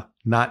to come,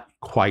 not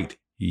quite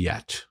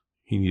yet.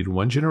 He needed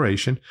one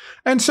generation.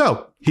 And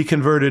so he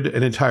converted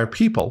an entire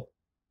people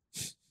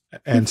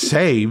and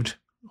saved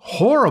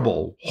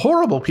horrible,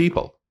 horrible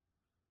people.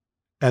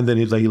 And then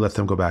he let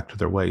them go back to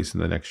their ways in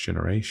the next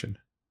generation.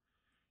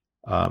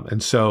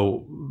 And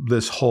so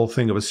this whole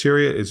thing of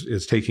Assyria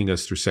is taking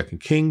us through 2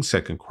 Kings,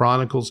 2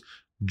 Chronicles,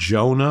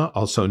 Jonah,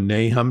 also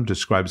Nahum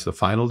describes the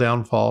final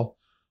downfall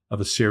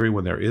of Assyria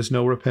when there is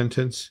no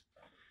repentance.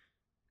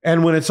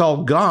 And when it's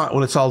all gone,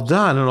 when it's all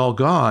done and all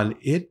gone,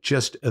 it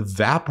just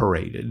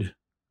evaporated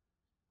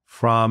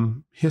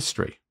from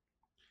history.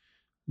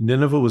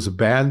 Nineveh was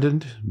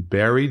abandoned,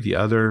 buried. The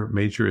other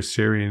major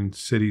Assyrian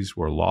cities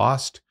were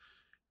lost.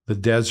 The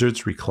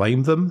deserts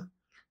reclaimed them.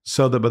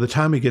 So that by the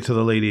time we get to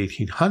the late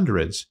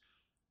 1800s,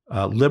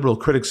 liberal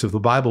critics of the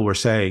Bible were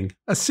saying,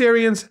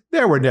 Assyrians,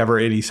 there were never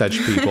any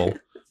such people.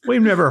 We've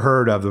never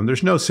heard of them.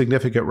 There's no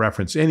significant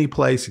reference any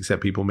place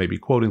except people maybe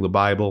quoting the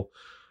Bible.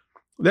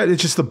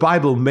 It's just the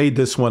Bible made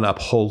this one up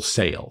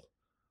wholesale.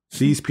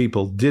 These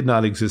people did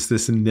not exist,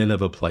 this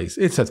Nineveh place.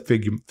 It's a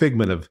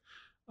figment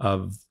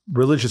of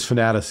religious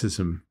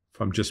fanaticism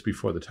from just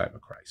before the time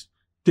of Christ.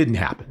 Didn't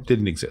happen,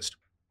 didn't exist.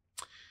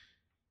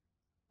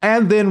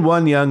 And then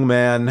one young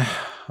man,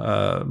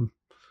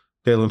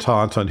 de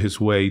l'Entente, on his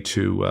way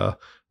to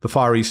the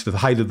Far East, at the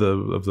height of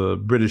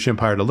the British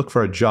Empire, to look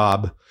for a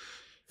job,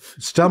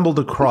 stumbled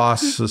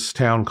across this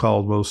town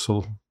called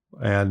Mosul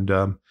and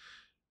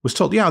was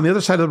told, on the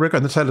other side of the river,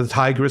 on the side of the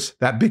Tigris,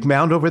 that big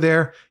mound over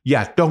there,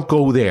 don't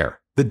go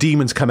there. The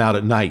demons come out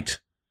at night.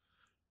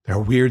 There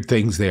are weird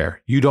things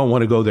there. You don't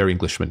want to go there,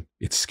 Englishman.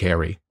 It's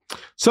scary.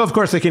 So, of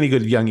course, like any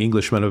good young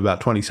Englishman of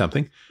about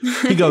 20-something,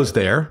 he goes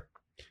there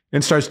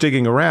and starts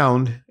digging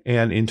around,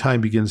 and in time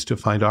begins to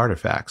find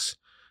artifacts.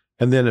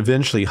 And then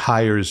eventually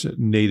hires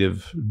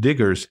native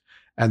diggers,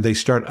 and they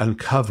start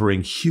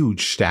uncovering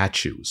huge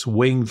statues,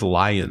 winged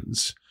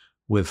lions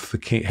with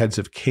the heads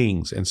of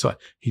kings. And so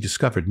he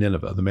discovered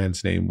Nineveh. The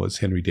man's name was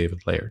Henry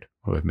David Laird,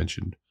 who I've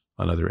mentioned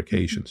on other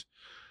occasions,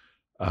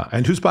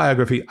 and whose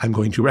biography I'm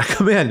going to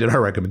recommend in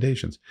our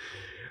recommendations.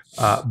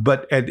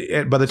 But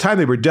by the time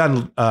they were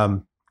done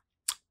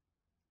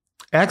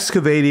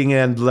excavating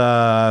and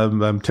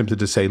I'm tempted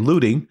to say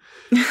looting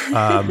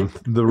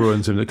the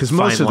ruins, because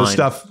most of the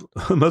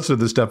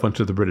stuff went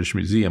to the British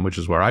Museum, which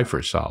is where I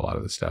first saw a lot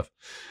of the stuff.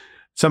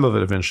 Some of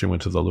it eventually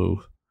went to the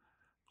Louvre,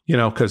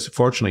 because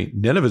fortunately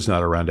Nineveh's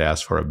not around to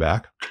ask for it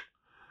back.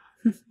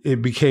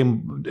 It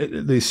became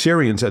the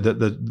Assyrians,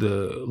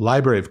 the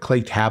library of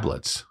clay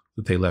tablets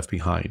that they left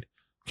behind.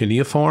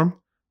 Cuneiform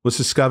was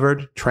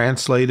discovered,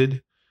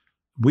 translated.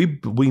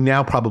 We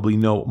now probably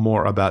know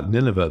more about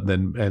Nineveh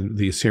and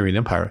the Assyrian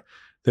Empire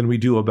than we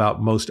do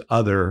about most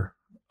other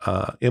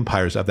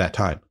empires of that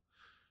time,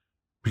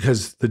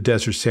 because the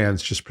desert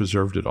sands just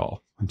preserved it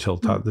all until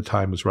the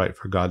time was right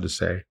for God to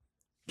say,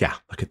 yeah,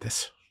 look at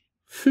this.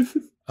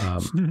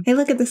 Hey,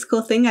 look at this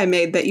cool thing I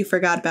made that you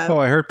forgot about. Oh,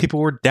 I heard people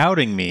were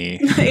doubting me.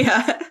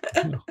 Yeah.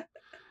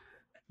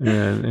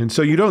 And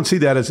so you don't see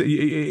that as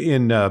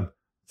in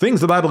things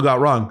the Bible got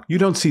wrong. You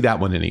don't see that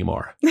one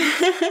anymore.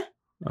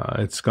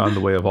 It's gone the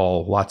way of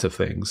lots of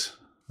things.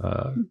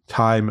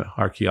 Time,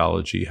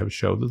 archaeology have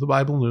showed that the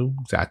Bible knew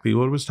exactly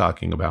what it was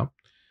talking about.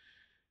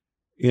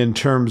 In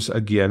terms,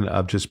 again,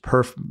 of just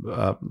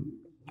personal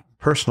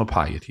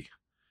piety.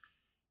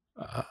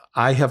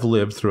 I have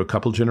lived through a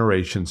couple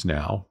generations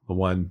now, the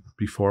one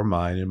before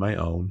mine and my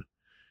own,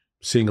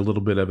 seeing a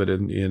little bit of it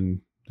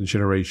in the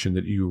generation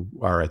that you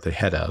are at the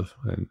head of,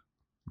 and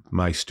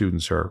my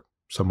students are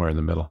somewhere in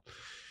the middle.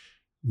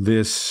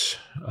 This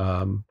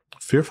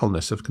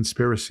fearfulness of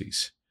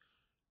conspiracies,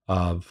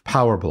 of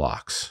power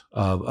blocks,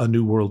 of a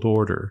new world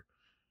order.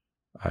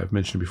 I've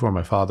mentioned before,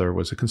 my father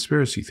was a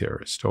conspiracy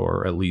theorist,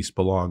 or at least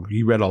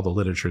he read all the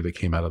literature that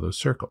came out of those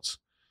circles.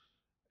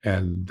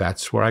 And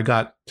that's where I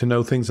got to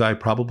know things I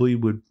probably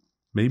would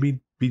maybe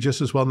be just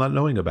as well not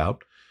knowing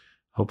about.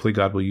 Hopefully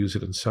God will use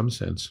it in some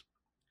sense.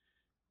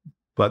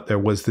 But there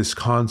was this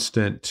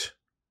constant,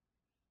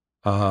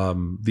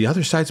 the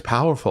other side's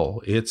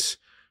powerful.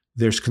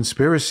 There's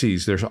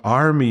conspiracies, there's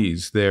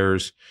armies,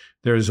 there's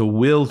a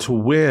will to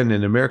win,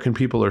 and American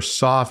people are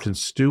soft and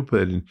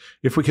stupid. And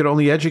if we could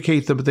only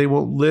educate them, but they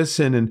won't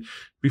listen. And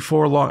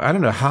before long, I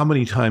don't know how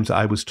many times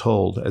I was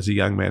told as a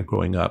young man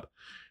growing up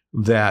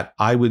that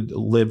I would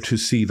live to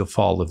see the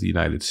fall of the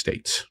United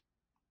States.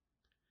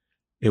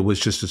 It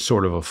was just a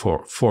sort of a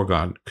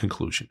foregone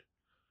conclusion,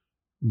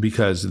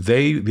 because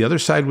the other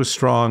side was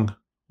strong,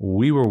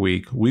 we were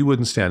weak, we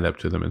wouldn't stand up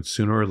to them, and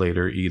sooner or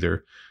later,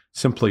 either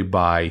simply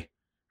by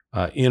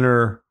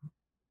inner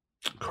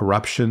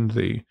corruption,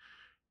 the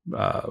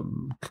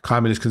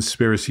communist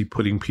conspiracy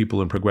putting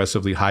people in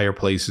progressively higher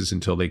places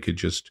until they could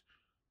just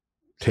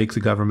take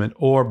the government,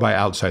 or by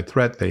outside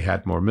threat, they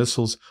had more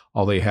missiles.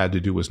 All they had to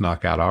do was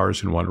knock out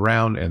ours in one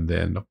round and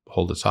then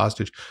hold us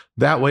hostage.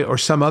 That way or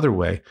some other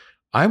way,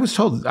 I was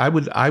told I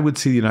would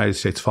see the United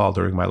States fall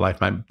during my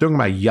lifetime, during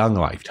my young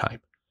lifetime.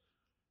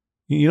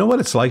 You know what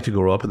it's like to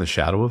grow up in the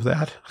shadow of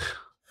that?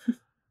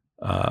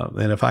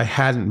 And if I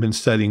hadn't been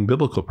studying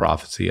biblical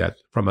prophecy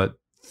from a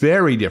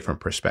very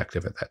different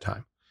perspective at that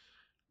time,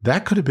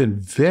 that could have been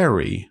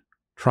very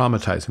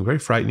traumatizing, very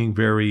frightening,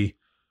 very,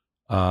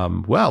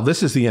 well,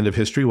 this is the end of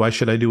history. Why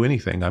should I do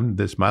anything?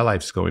 My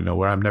life's going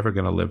nowhere. I'm never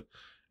going to live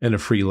in a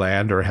free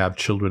land or have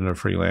children in a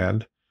free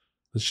land.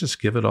 Let's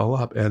just give it all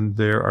up. And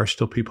there are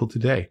still people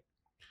today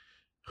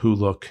who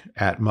look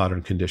at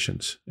modern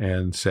conditions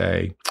and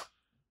say,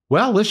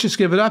 well, let's just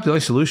give it up. The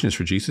only solution is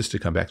for Jesus to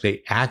come back.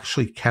 They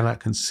actually cannot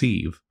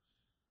conceive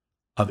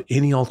of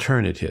any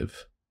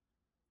alternative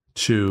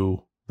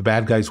to the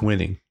bad guys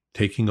winning,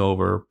 taking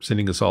over,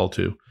 sending us all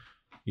to,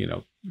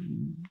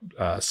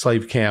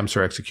 slave camps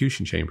or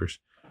execution chambers,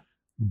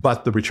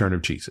 but the return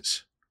of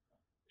Jesus.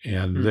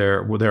 And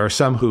there are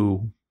some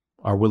who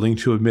are willing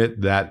to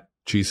admit that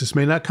Jesus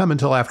may not come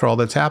until after all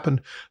that's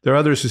happened. There are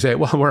others who say,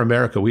 well, we're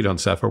America, we don't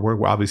suffer.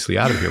 We're obviously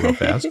out of here real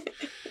fast.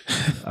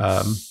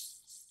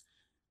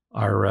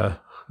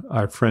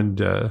 Our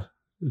friend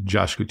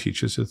Josh, who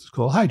teaches at the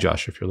school, hi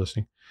Josh, if you're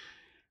listening,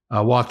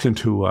 walked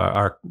into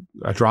our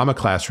drama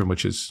classroom,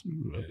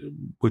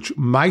 which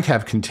might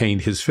have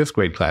contained his fifth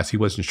grade class. He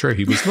wasn't sure.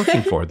 He was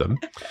looking for them.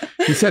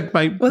 He said,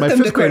 "My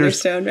fifth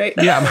graders, right?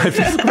 Yeah, my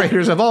fifth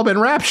graders have all been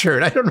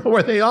raptured. I don't know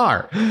where they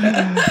are."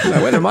 I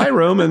went to my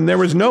room and there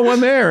was no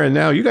one there, and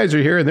now you guys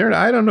are here, and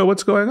I don't know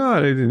what's going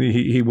on. And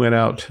he went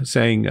out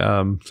saying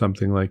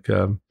something like,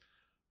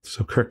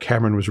 "So Kirk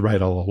Cameron was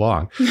right all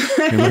along,"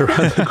 and we're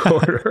around the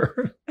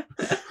corner.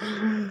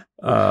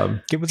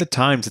 Get with the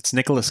times. It's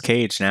Nicolas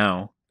Cage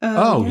now.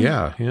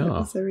 Yeah. That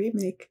was a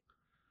remake.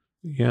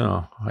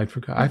 Yeah, I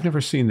forgot. I've never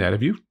seen that.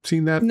 Have you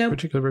seen that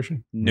particular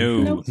version?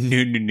 No. Nope.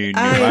 No.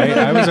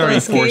 I was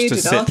already forced to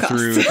sit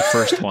through the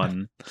first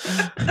one.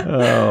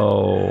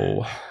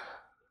 Oh.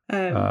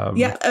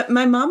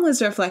 My mom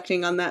was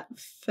reflecting on that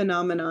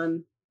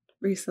phenomenon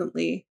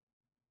recently,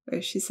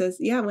 where she says,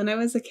 when I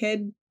was a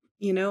kid,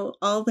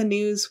 all the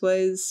news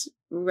was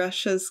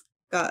Russia's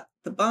got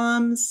the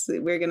bombs.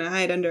 We're going to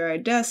hide under our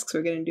desks.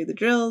 We're going to do the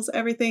drills,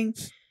 everything.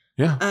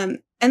 Yeah.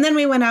 And then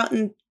we went out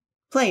and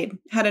played,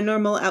 had a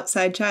normal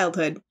outside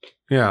childhood.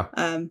 Yeah.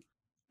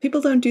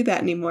 People don't do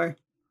that anymore.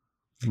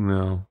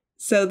 No.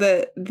 So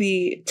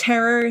the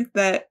terror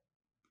that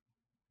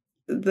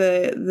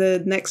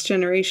the next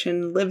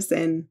generation lives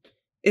in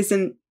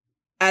isn't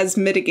as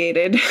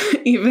mitigated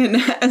even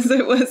as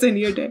it was in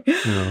your day.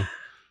 No.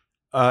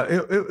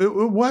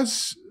 It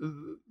was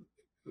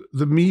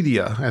the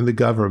media and the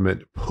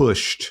government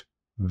pushed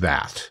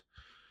that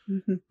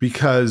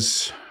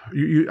because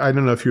I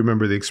don't know if you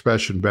remember the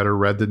expression "better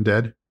read than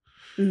dead,"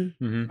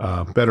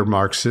 better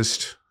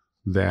Marxist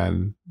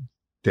than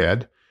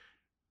dead,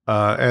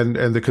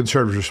 and the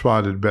conservatives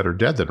responded, "Better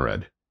dead than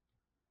read."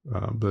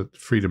 But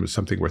freedom is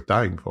something worth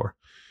dying for.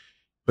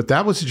 But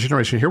that was a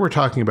generation. Here we're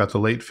talking about the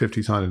late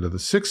 50s on into the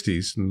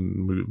 60s,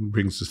 and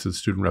brings us to the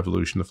student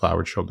revolution, the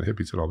flower children, the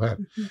hippies, and all that.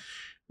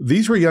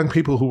 These were young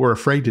people who were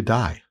afraid to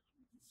die.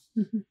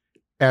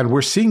 And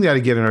we're seeing that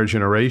again in our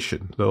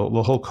generation,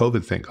 the whole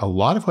COVID thing. A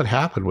lot of what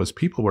happened was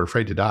people were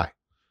afraid to die.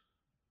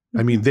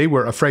 I mean, they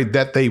were afraid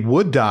that they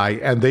would die,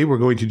 and they were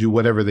going to do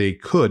whatever they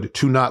could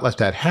to not let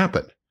that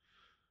happen,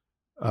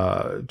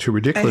 to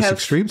ridiculous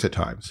extremes at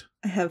times.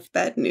 I have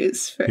bad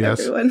news for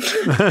everyone.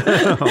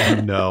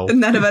 Oh, no.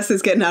 None of us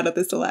is getting out of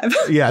this alive.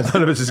 Yeah,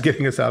 none of us is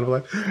getting us out of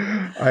life.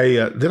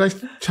 Did I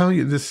tell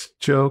you this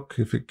joke?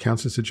 If it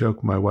counts as a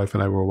joke, my wife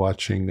and I were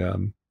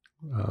watching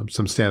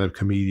some stand-up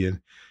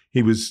comedian.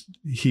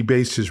 He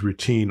based his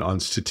routine on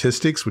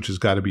statistics, which has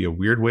got to be a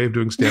weird way of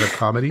doing stand-up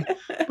comedy,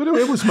 but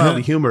it was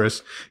mildly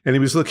humorous. And he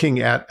was looking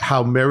at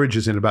how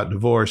marriages end about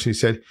divorce. And he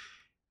said,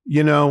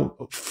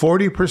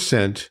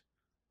 40%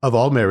 of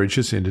all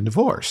marriages end in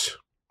divorce.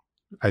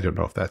 I don't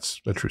know if that's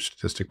a true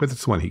statistic, but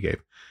that's the one he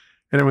gave.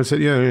 And everyone said,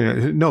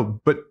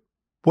 no, but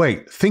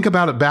wait, think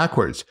about it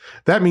backwards.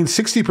 That means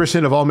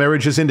 60% of all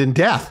marriages end in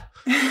death.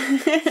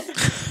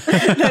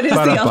 That is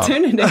the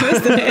alternative,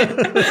 isn't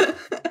it?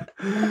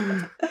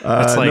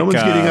 No one's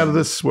getting out of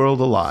this world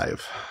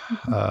alive.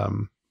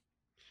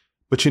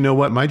 But you know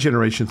what? My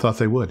generation thought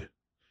they would.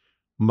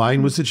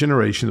 Mine was the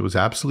generation that was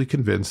absolutely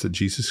convinced that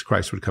Jesus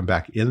Christ would come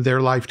back in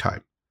their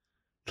lifetime,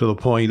 to the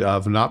point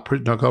of not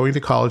going to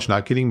college,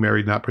 not getting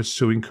married, not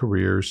pursuing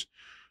careers.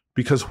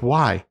 Because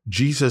why?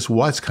 Jesus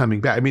was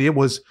coming back. I mean, it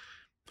was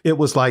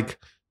like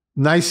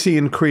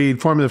Nicene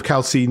Creed, Formula of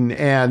Chalcedon,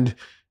 and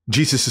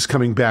Jesus is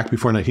coming back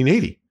before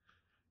 1980.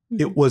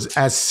 It was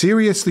as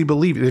seriously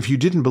believed. And if you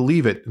didn't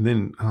believe it,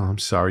 then, I'm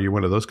sorry, you're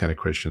one of those kind of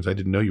Christians. I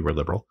didn't know you were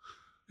liberal.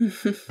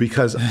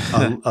 Because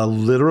a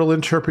literal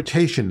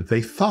interpretation,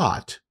 they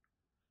thought,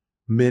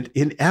 meant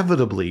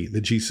inevitably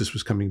that Jesus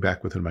was coming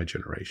back within my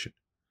generation.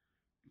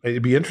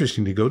 It'd be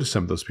interesting to go to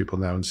some of those people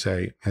now and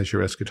say, has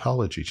your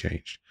eschatology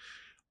changed?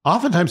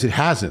 Oftentimes it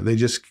hasn't. They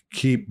just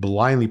keep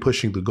blindly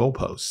pushing the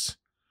goalposts.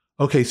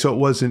 Okay, so it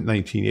wasn't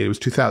 1980. It was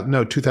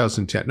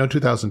 2010. No,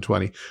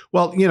 2020.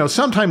 Well,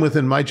 sometime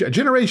within my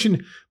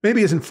generation,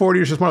 maybe isn't 40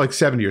 years. It's more like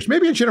 70 years.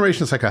 Maybe a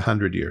generation is like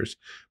 100 years.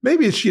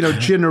 Maybe it's,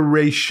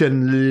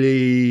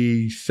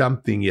 generationally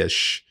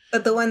something-ish.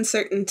 But the one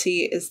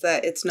certainty is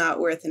that it's not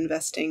worth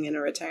investing in a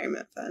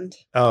retirement fund.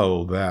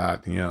 Oh,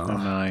 that, yeah. Oh,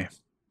 my.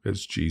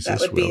 Because Jesus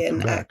that would be an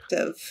back. act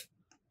of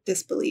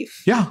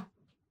disbelief. Yeah.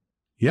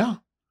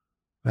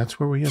 That's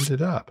where we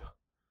ended up.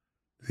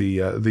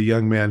 The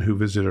young man who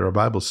visited our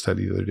Bible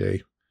study the other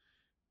day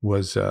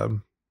was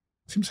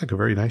seems like a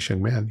very nice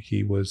young man.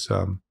 He was,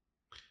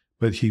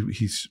 but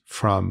he's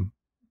from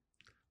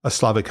a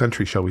Slavic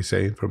country, shall we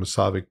say, from a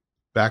Slavic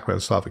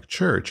background, Slavic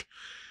church,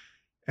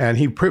 and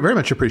he very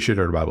much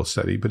appreciated our Bible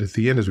study. But at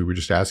the end, as we were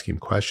just asking him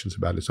questions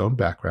about his own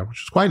background,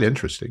 which was quite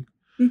interesting.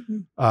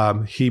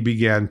 He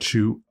began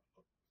to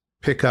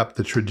pick up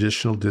the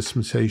traditional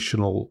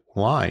dispensational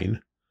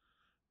line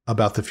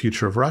about the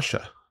future of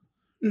Russia.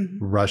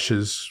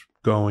 Russia's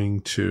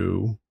going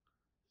to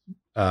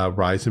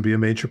rise and be a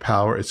major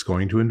power. It's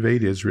going to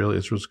invade Israel.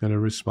 Israel's going to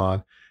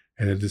respond.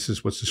 And this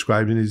is what's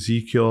described in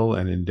Ezekiel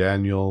and in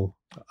Daniel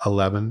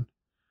 11.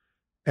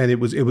 And it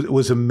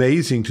was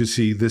amazing to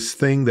see this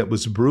thing that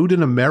was brewed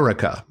in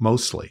America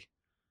mostly,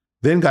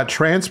 then got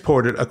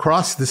transported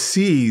across the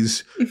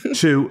seas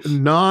to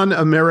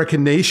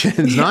non-American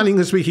nations,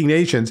 non-English speaking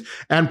nations,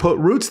 and put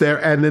roots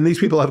there. And then these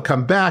people have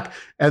come back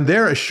and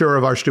they're as sure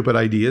of our stupid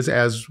ideas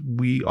as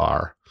we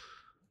are.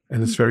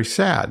 And it's very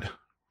sad,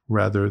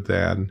 rather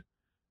than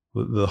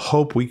the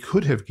hope we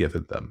could have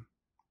given them.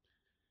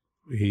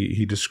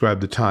 He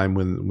described the time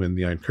when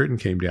the Iron Curtain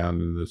came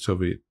down and the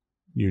Soviet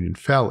Union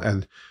fell,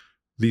 and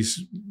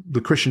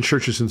the Christian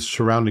churches in the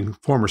surrounding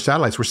former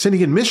satellites were sending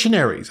in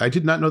missionaries. I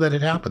did not know that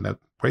had happened.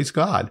 Praise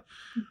God.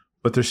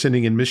 But they're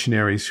sending in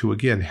missionaries who,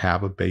 again,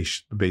 have a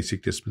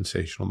basic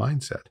dispensational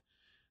mindset,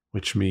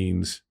 which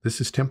means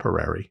this is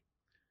temporary.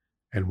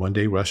 And one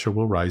day Russia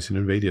will rise and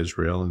invade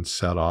Israel and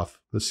set off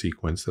the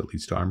sequence that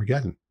leads to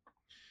Armageddon.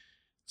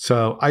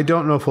 So I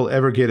don't know if we'll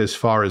ever get as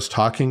far as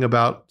talking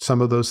about some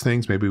of those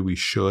things. Maybe we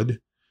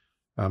should.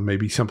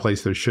 Maybe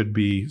someplace there should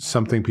be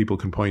something people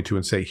can point to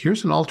and say,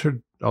 here's an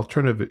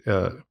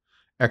alternative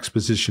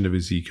exposition of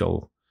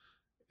Ezekiel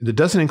that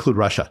doesn't include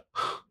Russia.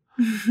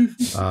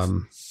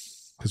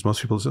 Because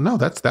most people say, no,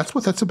 that's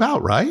what that's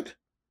about, right?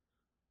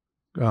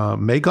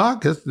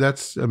 Magog,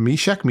 that's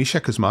Meshach.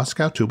 Meshach is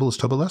Moscow. Tubal is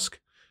Tobolsk.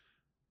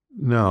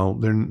 No,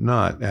 they're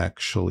not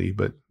actually,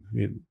 but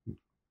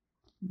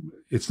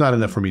it's not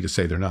enough for me to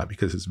say they're not,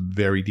 because it's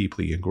very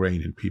deeply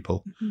ingrained in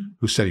people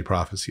who study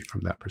prophecy from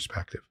that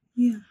perspective.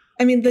 Yeah.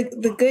 I mean,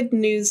 the good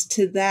news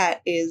to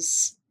that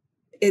is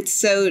it's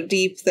so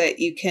deep that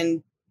you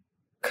can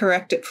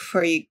correct it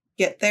before you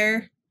get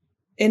there,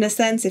 in a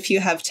sense, if you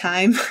have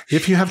time.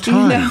 If you have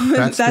time.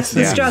 That's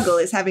the struggle,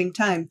 is having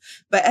time.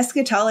 But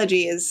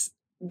eschatology is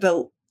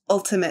the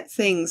ultimate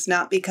things,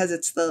 not because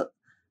it's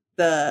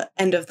the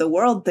end of the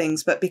world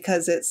things, but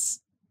because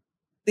it's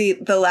the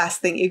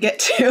last thing you get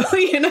to,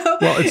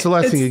 Well, it's the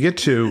last thing you get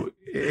to,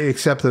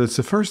 except that it's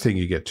the first thing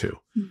you get to.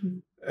 Mm-hmm.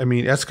 I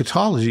mean,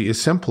 eschatology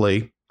is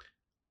simply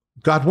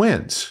God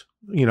wins.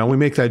 We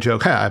make that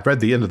joke, I've read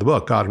the end of the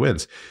book, God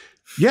wins.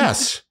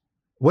 Yes.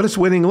 What does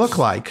winning look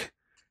like?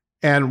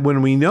 And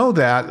when we know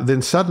that,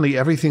 then suddenly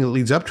everything that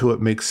leads up to it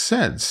makes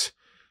sense.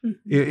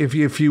 Mm-hmm.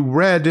 If you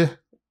read,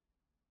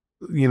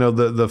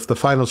 the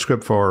final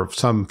script for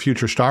some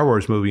future Star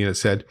Wars movie, and it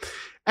said,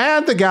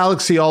 and the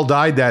galaxy all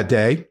died that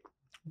day,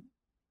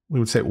 we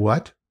would say,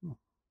 what?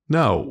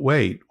 No,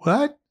 wait,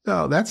 what?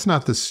 No, that's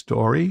not the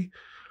story.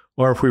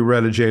 Or if we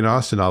read a Jane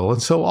Austen novel,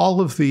 and so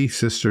all of the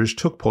sisters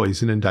took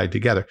poison and died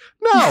together.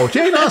 No,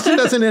 Jane Austen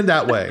doesn't end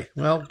that way.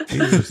 Well,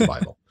 neither does the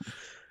Bible.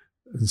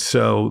 And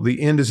so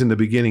the end is in the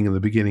beginning, and the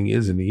beginning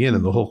is in the end.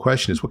 And the whole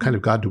question is, what kind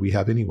of God do we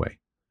have anyway?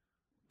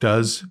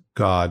 Does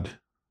God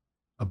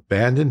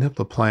abandon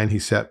the plan he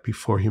set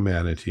before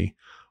humanity,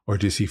 or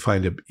does he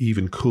find an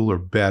even cooler,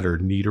 better,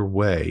 neater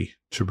way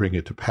to bring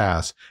it to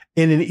pass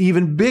in an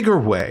even bigger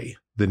way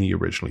than he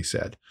originally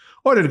said?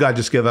 Or did God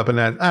just give up and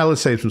add,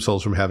 let's save some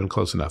souls from heaven?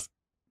 Close enough.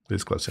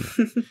 It's close enough.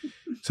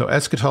 So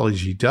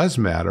eschatology does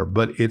matter,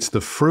 but it's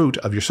the fruit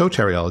of your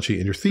soteriology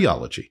and your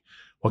theology.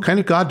 What kind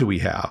of God do we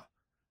have?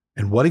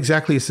 And what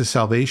exactly is the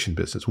salvation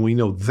business? When we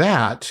know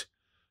that,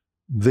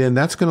 then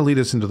that's going to lead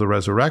us into the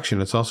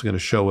resurrection. It's also going to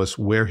show us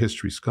where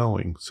history's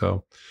going.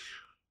 So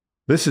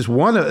this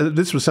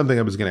was something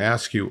I was going to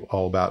ask you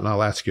all about, and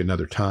I'll ask you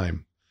another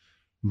time.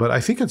 But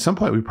I think at some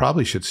point we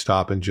probably should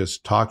stop and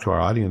just talk to our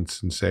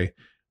audience and say,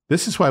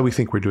 this is why we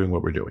think we're doing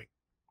what we're doing.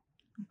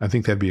 I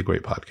think that'd be a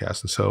great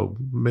podcast. And so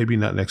maybe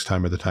not next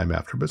time or the time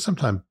after, but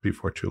sometime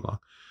before too long.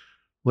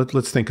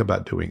 Let's think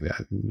about doing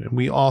that.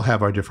 We all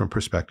have our different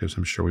perspectives,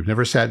 I'm sure. We've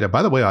never sat down.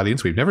 By the way,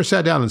 audience, we've never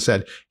sat down and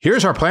said,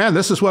 here's our plan.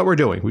 This is what we're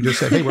doing. We just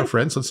said, hey, we're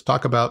friends. Let's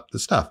talk about the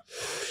stuff.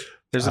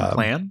 There's a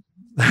plan?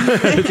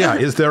 Yeah.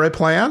 Is there a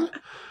plan?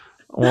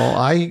 Well,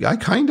 I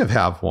kind of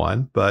have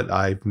one, but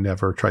I've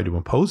never tried to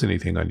impose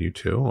anything on you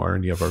two or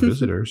any of our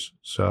visitors.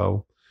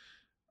 So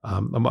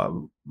one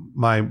of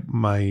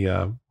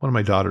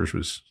my daughters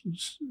was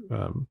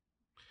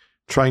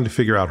trying to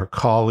figure out her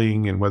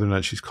calling and whether or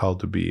not she's called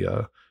to be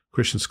a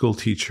Christian school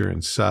teacher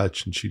and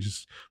such. And she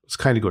just was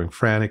kind of going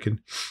frantic. And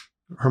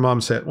her mom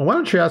said, well, why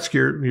don't you ask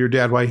your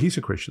dad why he's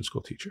a Christian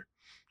school teacher,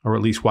 or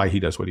at least why he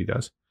does what he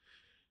does?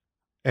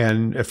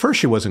 And at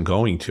first she wasn't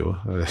going to.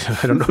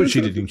 I don't know if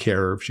she didn't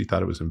care or if she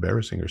thought it was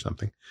embarrassing or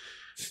something.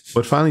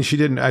 But finally she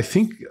didn't. I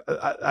think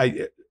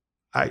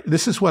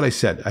this is what I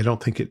said. I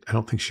don't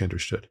think she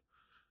understood.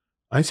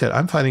 I said,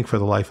 I'm fighting for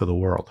the life of the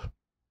world.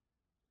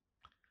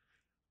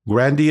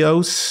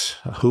 Grandiose,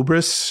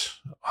 hubris,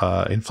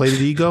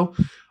 inflated ego.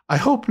 I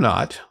hope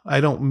not.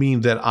 I don't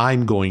mean that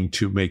I'm going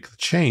to make the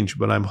change,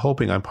 but I'm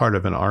hoping I'm part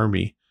of an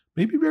army,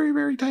 maybe very,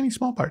 very tiny,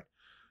 small part,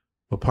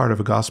 but part of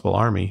a gospel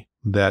army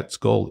that's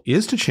goal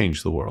is to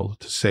change the world,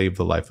 to save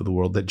the life of the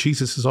world that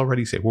Jesus has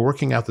already saved. We're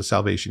working out the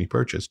salvation he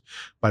purchased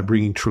by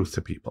bringing truth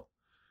to people.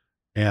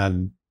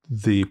 And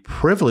the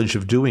privilege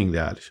of doing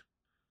that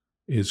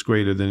is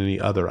greater than any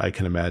other I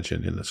can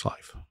imagine in this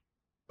life.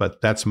 But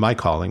that's my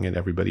calling, and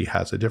everybody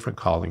has a different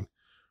calling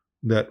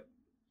that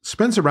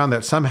spins around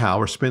that somehow,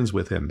 or spins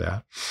within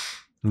that.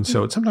 And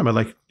so sometimes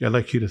I'd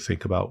like you to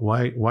think about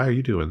why are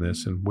you doing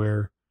this, and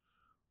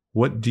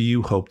what do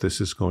you hope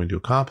this is going to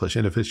accomplish?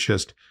 And if it's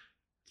just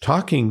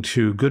talking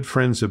to good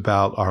friends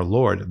about our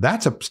Lord,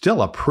 that's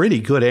still a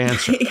pretty good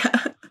answer.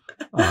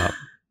 Yeah.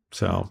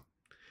 So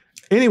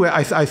anyway,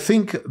 I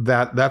think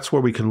that's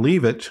where we can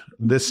leave it.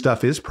 This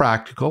stuff is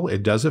practical.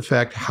 It does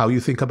affect how you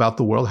think about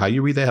the world, how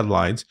you read the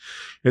headlines.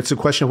 It's a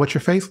question of what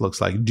your faith looks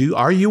like.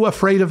 Are you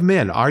afraid of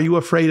men? Are you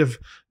afraid of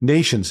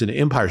nations and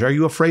empires? Are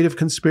you afraid of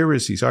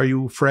conspiracies? Are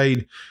you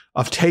afraid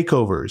of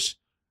takeovers?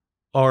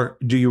 Or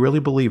do you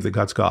really believe that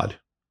God's God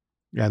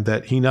and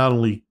that he not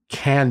only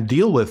can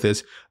deal with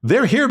this,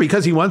 they're here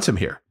because he wants them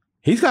here.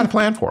 He's got a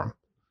plan for them.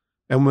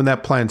 And when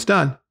that plan's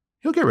done,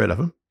 he'll get rid of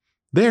them.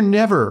 They're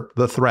never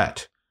the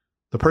threat.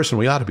 The person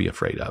we ought to be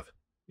afraid of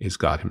is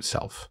God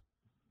himself.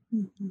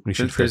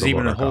 There's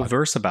even a whole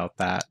verse about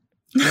that.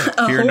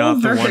 Fear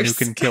not the one who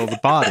can kill the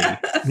body.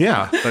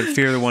 Yeah. But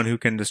fear the one who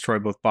can destroy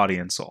both body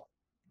and soul.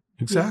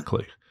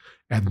 Exactly.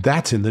 Yeah. And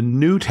that's in the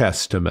New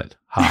Testament.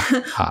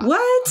 Ha, ha.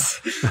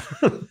 What?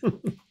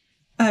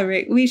 All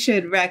right. We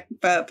should wrap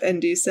up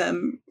and do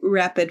some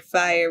rapid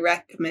fire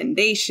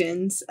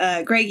recommendations.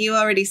 Greg, you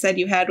already said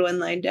you had one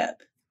lined up.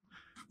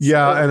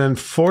 Yeah, and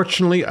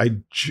unfortunately,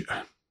 I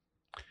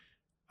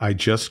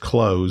just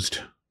closed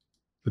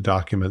the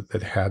document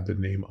that had the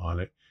name on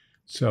it.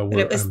 So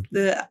it was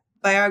the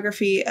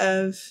biography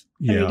of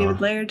Henry David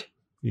Laird.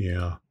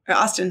 Yeah. Or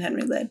Austin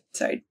Henry Laird.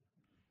 Sorry.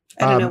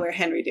 I don't know where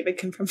Henry David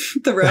came from.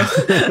 Thoreau.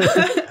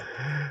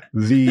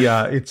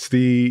 It's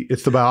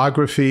the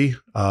biography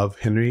of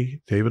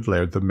Henry David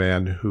Laird, the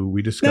man who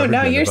we discovered.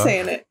 No, you're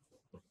saying it.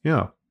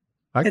 Yeah.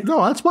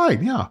 No, that's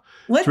mine. Yeah.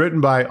 What? It's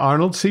written by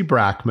Arnold C.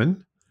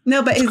 Brackman.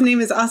 No, but his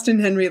name is Austin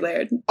Henry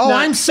Laird. Oh,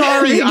 I'm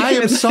sorry. I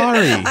am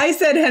sorry. I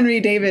said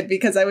Henry David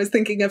because I was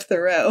thinking of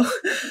Thoreau.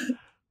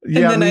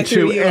 Yeah, me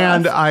too.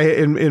 And I,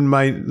 in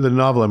the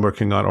novel I'm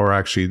working on, or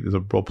actually the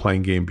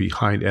role-playing game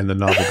behind, and the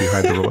novel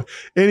behind the role.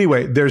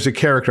 Anyway, there's a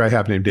character I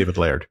have named David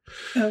Laird.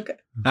 Okay.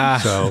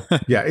 So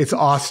yeah, it's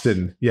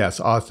Austin. Yes,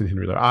 Austin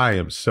Henry Laird. I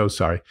am so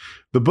sorry.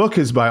 The book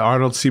is by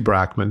Arnold C.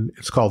 Brackman.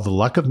 It's called The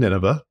Luck of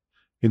Nineveh: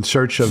 In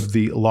Search of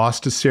the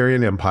Lost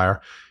Assyrian Empire.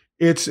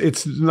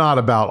 It's not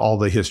about all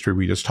the history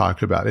we just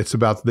talked about. It's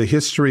about the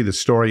history, the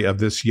story of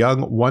this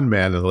young one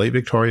man in the late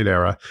Victorian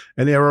era,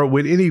 an era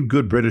when any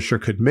good Britisher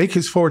could make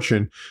his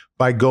fortune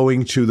by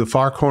going to the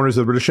far corners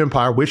of the British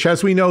Empire, which,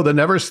 as we know,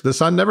 the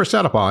sun never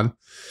set upon,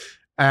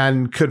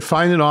 and could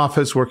find an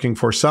office working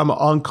for some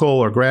uncle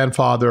or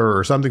grandfather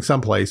or something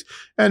someplace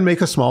and make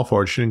a small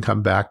fortune and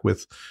come back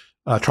with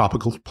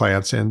tropical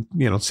plants and,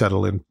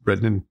 settle in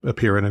Britain and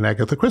appear in an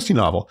Agatha Christie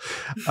novel.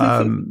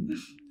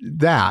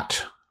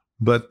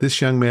 But this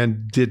young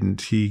man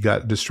didn't. He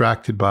got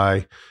distracted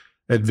by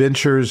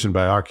adventures and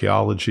by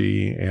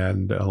archaeology,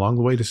 and along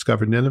the way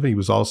discovered Nineveh. He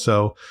was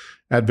also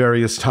at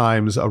various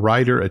times a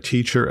writer, a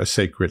teacher, a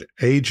sacred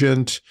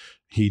agent.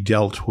 He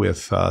dealt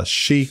with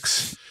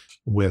sheiks,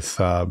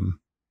 with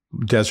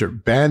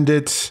desert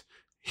bandits.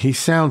 He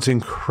sounds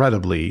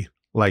incredibly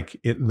like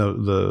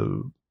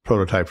the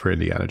prototype for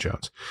Indiana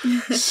Jones.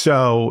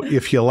 So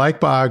if you like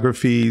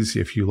biographies,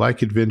 if you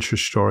like adventure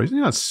stories,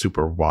 not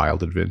super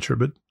wild adventure,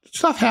 but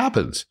stuff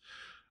happens.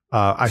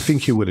 I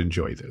think you would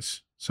enjoy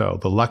this. So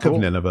The Luck of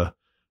Nineveh: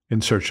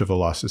 In Search of a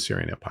Lost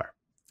Assyrian Empire.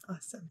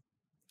 Awesome.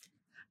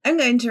 I'm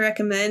going to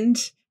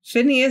recommend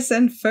Phineas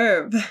and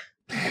Ferb.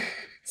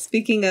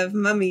 Speaking of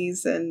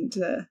mummies and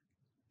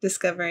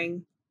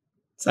discovering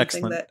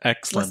something that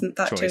wasn't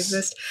thought to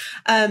exist.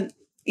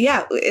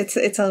 Yeah,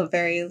 it's a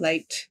very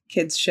liked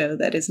kids show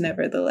that is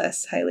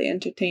nevertheless highly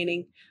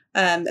entertaining.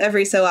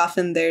 Every so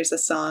often there's a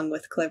song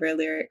with clever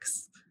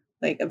lyrics,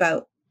 like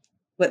about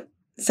what.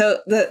 So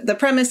the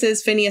premise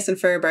is Phineas and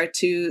Ferb are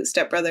two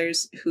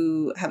stepbrothers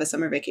who have a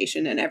summer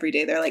vacation, and every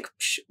day they're like,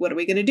 what are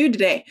we going to do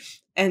today?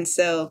 And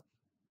so,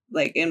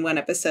 like, in one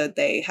episode,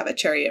 they have a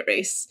chariot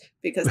race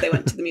because they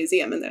went to the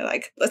museum and they're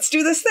like, let's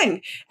do this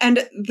thing. And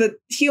the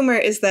humor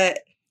is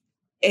that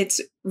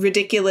it's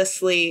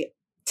ridiculously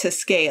to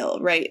scale,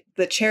 right?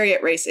 The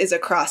chariot race is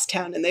across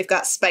town and they've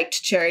got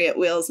spiked chariot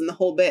wheels and the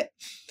whole bit.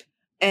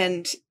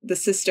 And the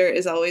sister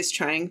is always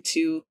trying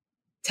to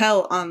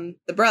tell on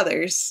the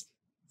brothers,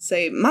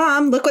 say,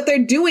 Mom, look what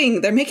they're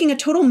doing. They're making a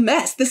total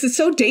mess. This is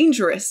so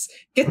dangerous.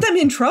 Get them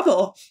in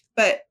trouble.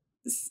 But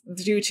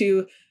due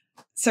to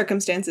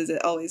circumstances,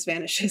 it always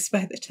vanishes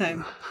by the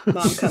time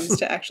Mom comes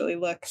to actually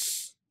look.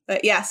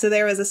 But yeah, so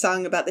there was a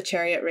song about the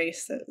chariot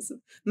race that was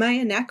My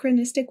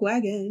Anachronistic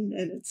Wagon,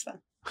 and it's fun.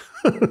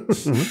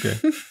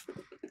 Okay.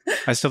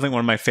 I still think one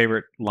of my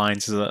favorite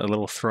lines is a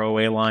little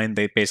throwaway line.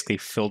 They basically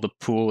filled a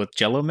pool with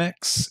Jell-O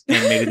mix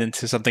and made it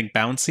into something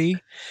bouncy.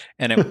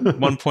 And at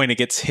one point it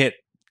gets hit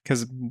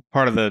because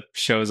part of the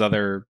show's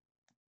other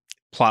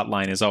plot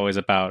line is always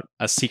about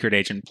a secret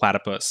agent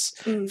platypus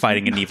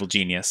fighting an evil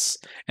genius.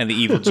 And the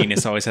evil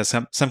genius always has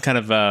some kind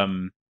of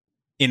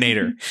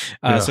innator.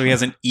 So he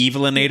has an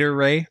evil innator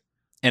ray,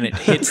 and it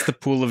hits the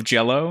pool of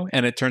Jell-O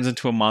and it turns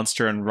into a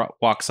monster and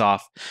walks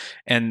off.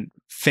 And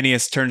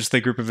Phineas turns to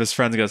the group of his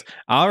friends and goes,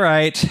 all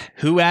right,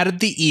 who added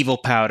the evil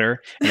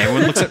powder? And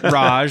everyone looks at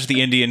Raj,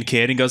 the Indian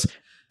kid, and goes,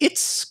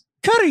 it's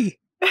curry.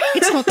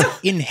 It's not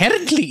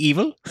inherently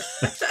evil.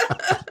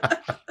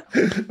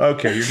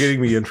 Okay, you're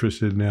getting me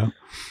interested now.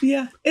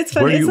 Yeah, it's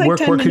fun. It's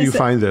like where can you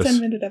find this?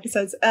 10-minute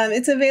episodes.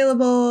 It's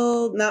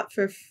available not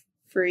for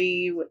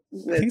free.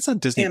 I think it's on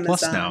Disney Amazon.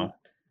 Plus now.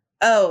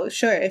 Oh,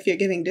 sure, if you're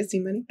giving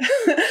Disney money.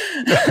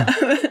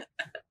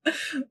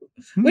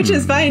 Which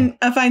is fine,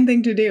 a fine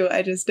thing to do.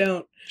 I just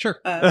don't. Sure.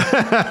 So,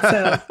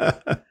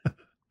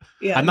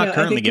 yeah, I'm not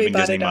currently giving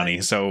Disney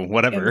money, so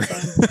whatever.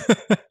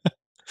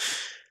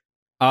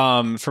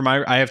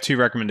 I have two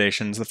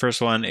recommendations. The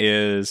first one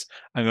is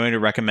I'm going to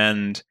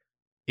recommend,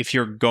 if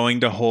you're going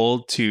to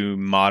hold to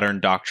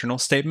modern doctrinal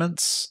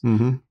statements,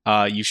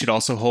 you should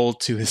also hold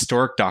to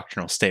historic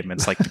doctrinal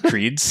statements like the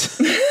creeds.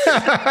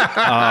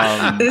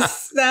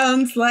 This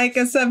sounds like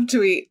a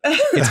subtweet.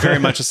 It's very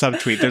much a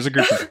subtweet. There's a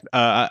group of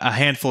a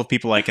handful of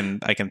people I can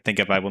think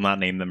of. I will not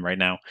name them right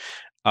now,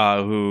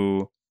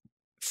 who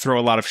throw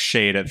a lot of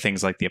shade at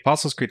things like the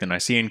Apostles' Creed, the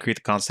Nicene Creed,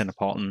 the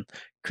Constantinopolitan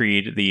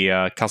Creed, the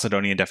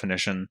Chalcedonian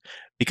definition,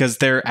 because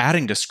they're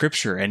adding to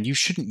Scripture, and you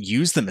shouldn't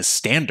use them as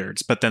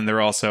standards. But then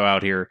they're also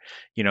out here,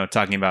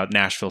 talking about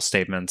Nashville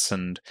statements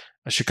and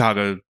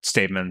Chicago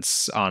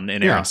statements on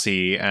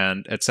inerrancy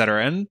and et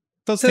cetera. And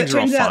those things are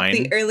all fine. So it turns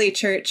out the early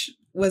church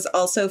was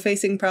also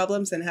facing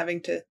problems and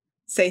having to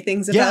say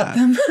things about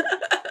them.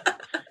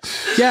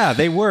 Yeah,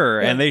 they were,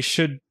 and they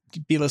should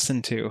be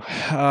listened to.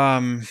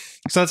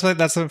 So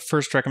that's the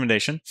first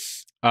recommendation.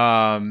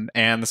 And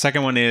the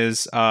second one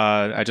is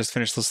I just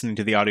finished listening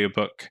to the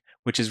audiobook,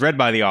 which is read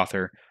by the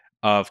author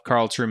of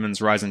Carl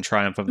Trueman's Rise and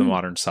Triumph of the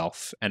Modern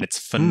Self, and it's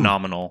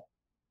phenomenal.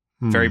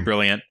 Very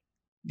brilliant.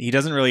 He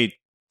doesn't really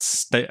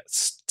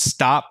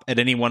stop at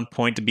any one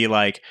point to be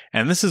like,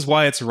 and this is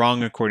why it's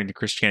wrong according to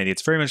Christianity.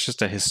 It's very much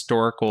just a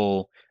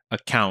historical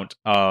account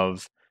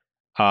of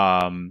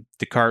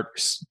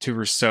Descartes to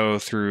Rousseau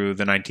through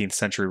the 19th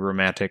century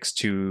Romantics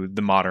to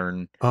the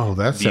modern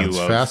that sounds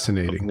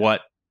fascinating. Of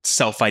what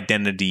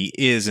self-identity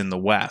is in the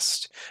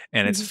West,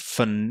 and it's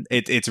fun.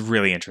 It's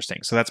really interesting.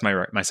 So that's my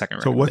second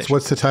recommendation. So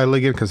what's the title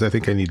again? Because I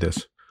think I need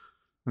this.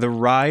 The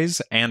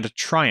Rise and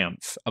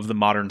Triumph of the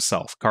Modern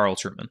Self, Carl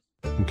Trueman.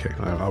 Okay,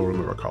 I'll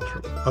remember Carl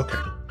Trueman. Okay,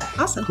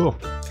 awesome, cool.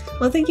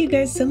 Well, thank you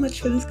guys so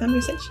much for this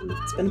conversation.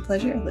 It's been a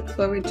pleasure. I look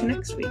forward to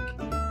next week.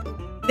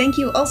 Thank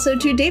you also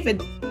to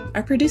David,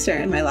 our producer,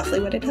 and my lawfully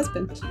wedded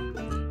husband.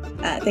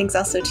 Thanks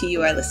also to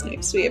you, our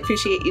listeners. We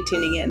appreciate you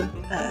tuning in.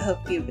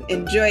 Hope you've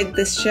enjoyed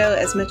this show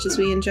as much as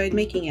we enjoyed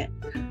making it.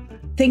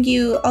 Thank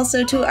you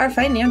also to our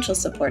financial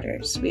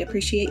supporters. We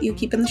appreciate you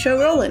keeping the show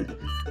rolling.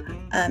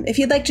 If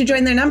you'd like to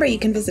join their number, you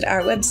can visit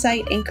our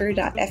website,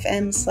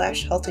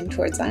 anchor.fm/halting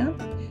towards Zion.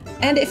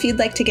 And if you'd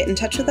like to get in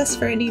touch with us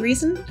for any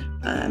reason,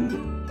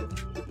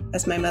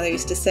 as my mother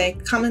used to say,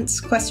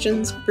 comments,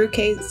 questions,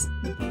 bouquets,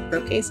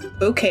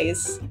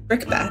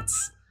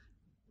 brickbats,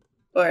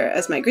 or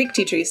as my Greek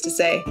teacher used to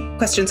say,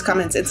 questions,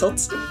 comments,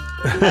 insults.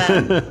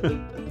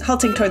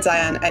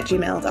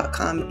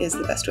 haltingtowardszion@gmail.com is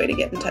the best way to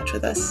get in touch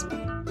with us.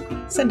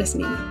 Send us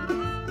an email.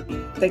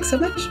 Thanks so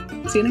much.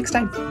 See you next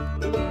time.